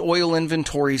lowest oil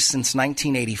inventories since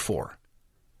 1984.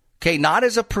 Okay, not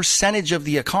as a percentage of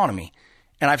the economy.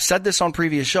 And I've said this on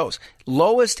previous shows.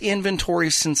 Lowest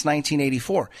inventories since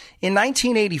 1984. In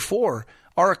 1984,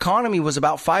 our economy was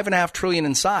about $5.5 trillion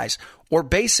in size, or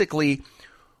basically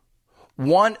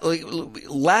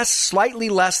slightly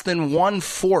less than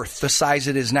 1/4 the size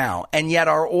it is now. And yet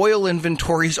our oil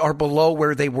inventories are below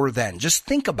where they were then. Just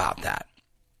think about that.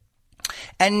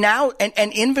 And now,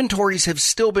 and inventories have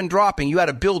still been dropping. You had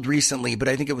a build recently, but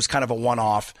I think it was kind of a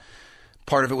one-off.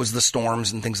 Part of it was the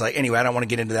storms and things like, anyway, I don't want to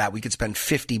get into that. We could spend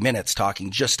 50 minutes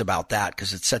talking just about that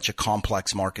because it's such a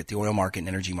complex market. The oil market and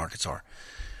energy markets are.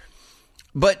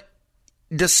 But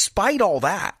despite all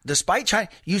that, despite China,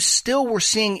 you still were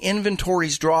seeing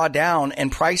inventories draw down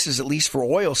and prices, at least for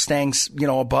oil, staying,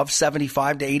 above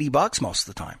 $75 to $80 most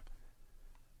of the time.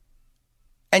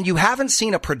 And you haven't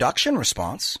seen a production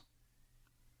response.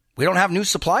 We don't have new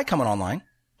supply coming online.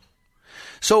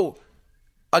 So,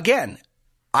 again,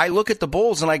 I look at the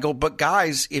bulls and I go, but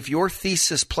guys, if your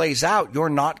thesis plays out, you're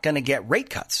not going to get rate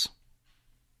cuts.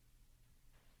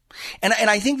 And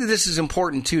I think that this is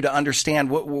important, too, to understand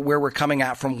where we're coming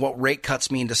at from what rate cuts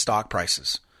mean to stock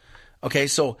prices. Okay,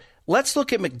 so let's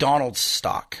look at McDonald's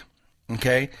stock,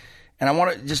 okay? And I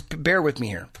want to just bear with me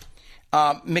here.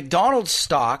 McDonald's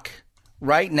stock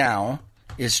right now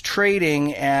is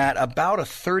trading at about a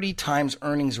 30 times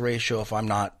earnings ratio, if I'm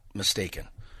not mistaken.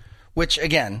 Which,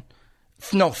 again,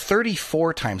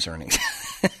 34 times earnings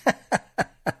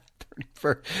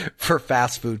for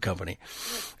fast food company.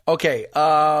 Okay,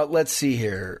 let's see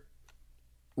here.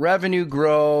 Revenue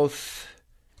growth.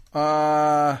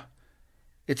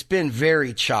 It's been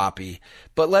very choppy.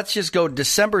 But let's just go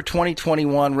December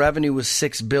 2021. Revenue was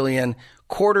 $6 billion.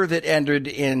 Quarter that ended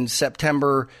in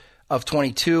September of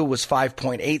 22 was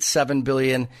 $5.87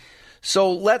 billion.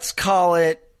 So let's call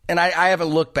it, and I haven't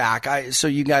looked back, so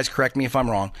you guys correct me if I'm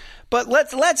wrong, but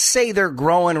let's say they're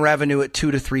growing revenue at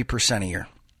 2 to 3% a year.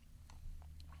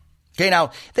 Okay,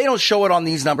 now they don't show it on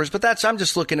these numbers, but I'm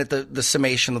just looking at the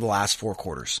summation of the last 4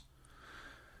 quarters.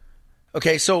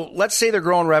 Okay, so let's say they're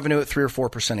growing revenue at 3 or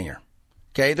 4% a year.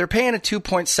 Okay, they're paying a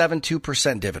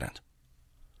 2.72% dividend.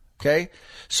 Okay,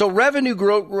 so revenue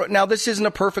growth. Now, this isn't a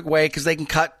perfect way because they can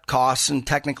cut costs and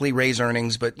technically raise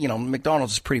earnings, but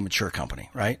McDonald's is a pretty mature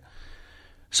company, right?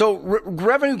 So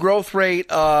revenue growth rate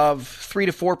of 3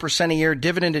 to 4% a year,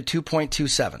 dividend at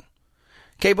 2.27.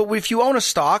 Okay, but if you own a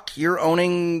stock, you're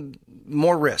owning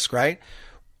more risk, right?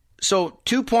 So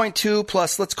 2.2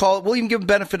 plus, let's call it, we'll even give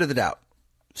benefit of the doubt.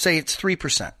 Say it's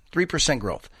 3%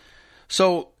 growth.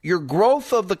 So your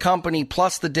growth of the company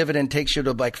plus the dividend takes you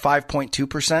to like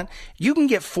 5.2%. You can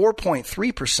get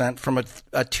 4.3% from a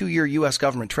 2-year U.S.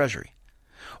 government treasury.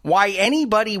 Why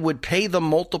anybody would pay the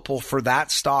multiple for that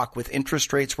stock with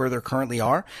interest rates where they currently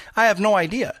are, I have no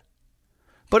idea.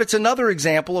 But it's another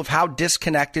example of how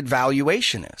disconnected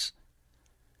valuation is.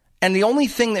 And the only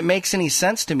thing that makes any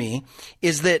sense to me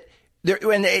is that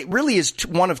and it really is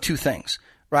one of two things.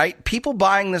 Right? People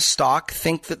buying this stock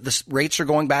think that the rates are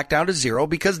going back down to zero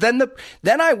because then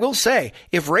I will say,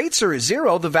 if rates are at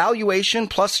zero, the valuation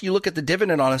plus you look at the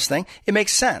dividend on this thing, it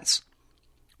makes sense.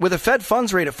 With a Fed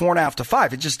funds rate at 4.5 to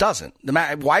 5, it just doesn't.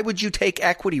 Why would you take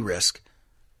equity risk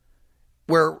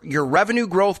where your revenue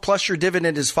growth plus your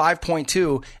dividend is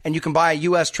 5.2 and you can buy a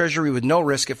U.S. Treasury with no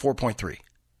risk at 4.3?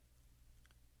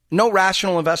 No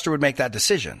rational investor would make that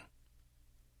decision.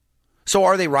 So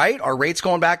are they right? Are rates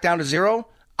going back down to zero?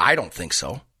 I don't think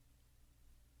so.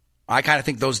 I kind of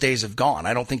think those days have gone.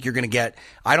 I don't think you're going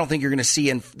to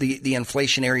see the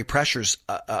inflationary pressures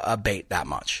abate that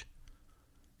much,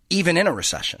 even in a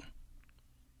recession.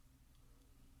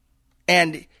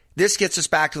 And this gets us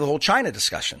back to the whole China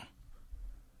discussion,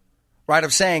 right?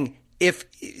 Of saying if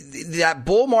that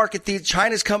bull market,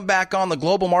 China's come back on, the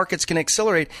global markets can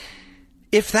accelerate.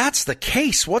 If that's the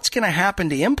case, what's going to happen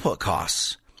to input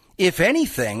costs? If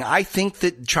anything, I think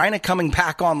that China coming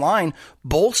back online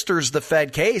bolsters the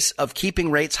Fed case of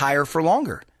keeping rates higher for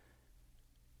longer.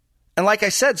 And like I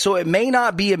said, so it may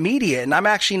not be immediate, and I'm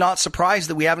actually not surprised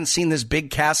that we haven't seen this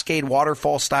big cascade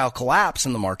waterfall style collapse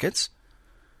in the markets.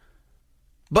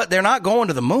 But they're not going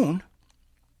to the moon.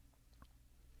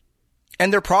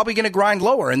 And they're probably going to grind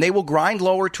lower, and they will grind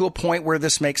lower to a point where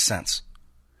this makes sense.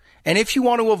 And if you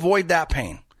want to avoid that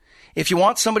pain, if you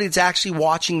want somebody that's actually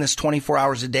watching this 24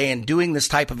 hours a day and doing this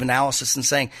type of analysis and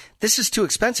saying, this is too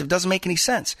expensive, doesn't make any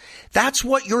sense, that's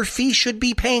what your fee should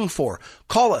be paying for.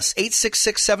 Call us,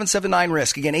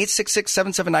 866-779-RISK. Again,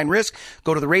 866-779-RISK.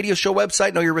 Go to the radio show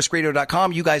website,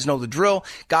 knowyourriskradio.com. You guys know the drill.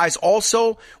 Guys,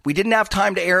 also, we didn't have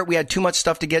time to air it. We had too much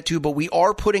stuff to get to, but we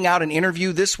are putting out an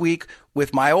interview this week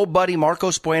with my old buddy,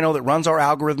 Marcos Bueno, that runs our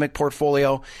algorithmic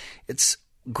portfolio. It's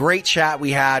great chat we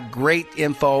had, great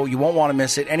info. You won't want to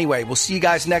miss it. Anyway, we'll see you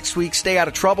guys next week. Stay out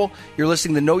of trouble. You're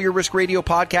listening to Know Your Risk Radio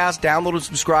podcast. Download and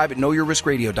subscribe at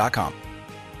knowyourriskradio.com.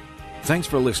 Thanks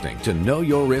for listening to Know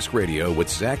Your Risk Radio with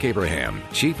Zach Abraham,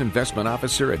 Chief Investment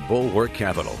Officer at Bulwark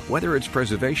Capital. Whether it's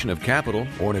preservation of capital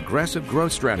or an aggressive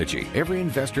growth strategy, every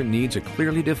investor needs a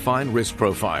clearly defined risk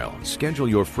profile. Schedule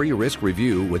your free risk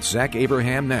review with Zach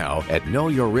Abraham now at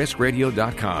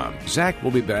knowyourriskradio.com. Zach will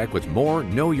be back with more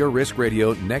Know Your Risk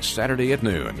Radio next Saturday at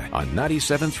noon on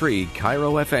 97.3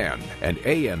 Cairo FM and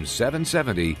AM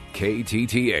 770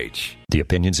 KTTH. The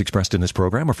opinions expressed in this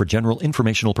program are for general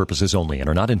informational purposes only and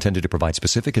are not intended to provide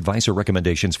specific advice or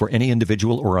recommendations for any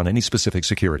individual or on any specific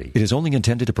security. It is only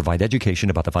intended to provide education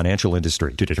about the financial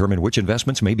industry. To determine which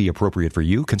investments may be appropriate for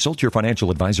you, consult your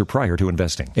financial advisor prior to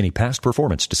investing. Any past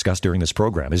performance discussed during this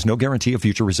program is no guarantee of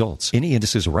future results. Any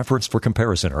indices referenced for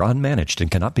comparison are unmanaged and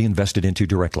cannot be invested into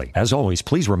directly. As always,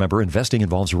 please remember investing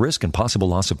involves risk and possible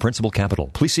loss of principal capital.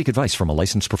 Please seek advice from a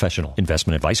licensed professional.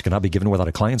 Investment advice cannot be given without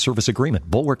a client service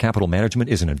agreement. Bulwark Capital Management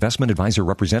is an investment advisor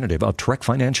representative of Trek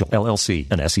Financial,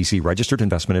 LLC, an SEC-registered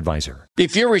investment advisor.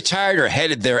 If you're retired or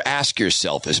headed there, ask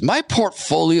yourself, is my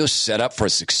portfolio set up for a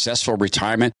successful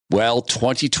retirement? Well,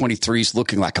 2023 is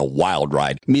looking like a wild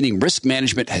ride, meaning risk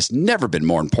management has never been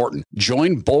more important.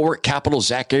 Join Bulwark Capital's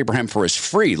Zach Abraham for his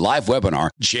free live webinar,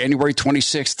 January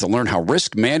 26th, to learn how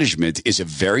risk management is a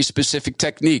very specific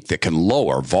technique that can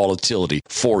lower volatility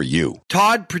for you.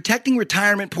 Todd, protecting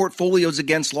retirement portfolios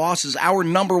against loss is our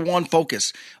number one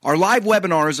focus. Our live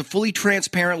webinar is a fully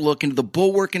transparent look into the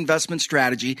Bulwark investment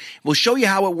strategy. We'll show you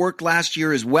how it worked last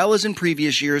year as well as in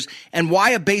previous years and why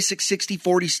a basic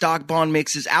 60-40 stock bond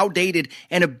mix is outdated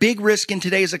and a big risk in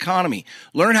today's economy.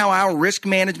 Learn how our risk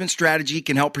management strategy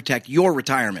can help protect your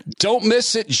retirement. Don't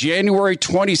miss it. January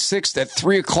 26th at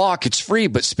 3 o'clock. It's free,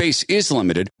 but space is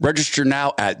limited. Register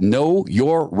now at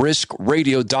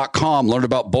knowyourriskradio.com. Learn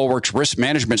about Bulwark's risk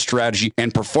management strategy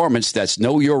and performance. That's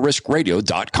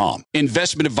knowyourriskradio.com.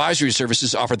 Investment advisory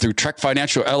services offered through Trek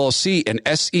Financial, LLC, an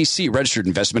SEC registered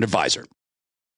investment advisor.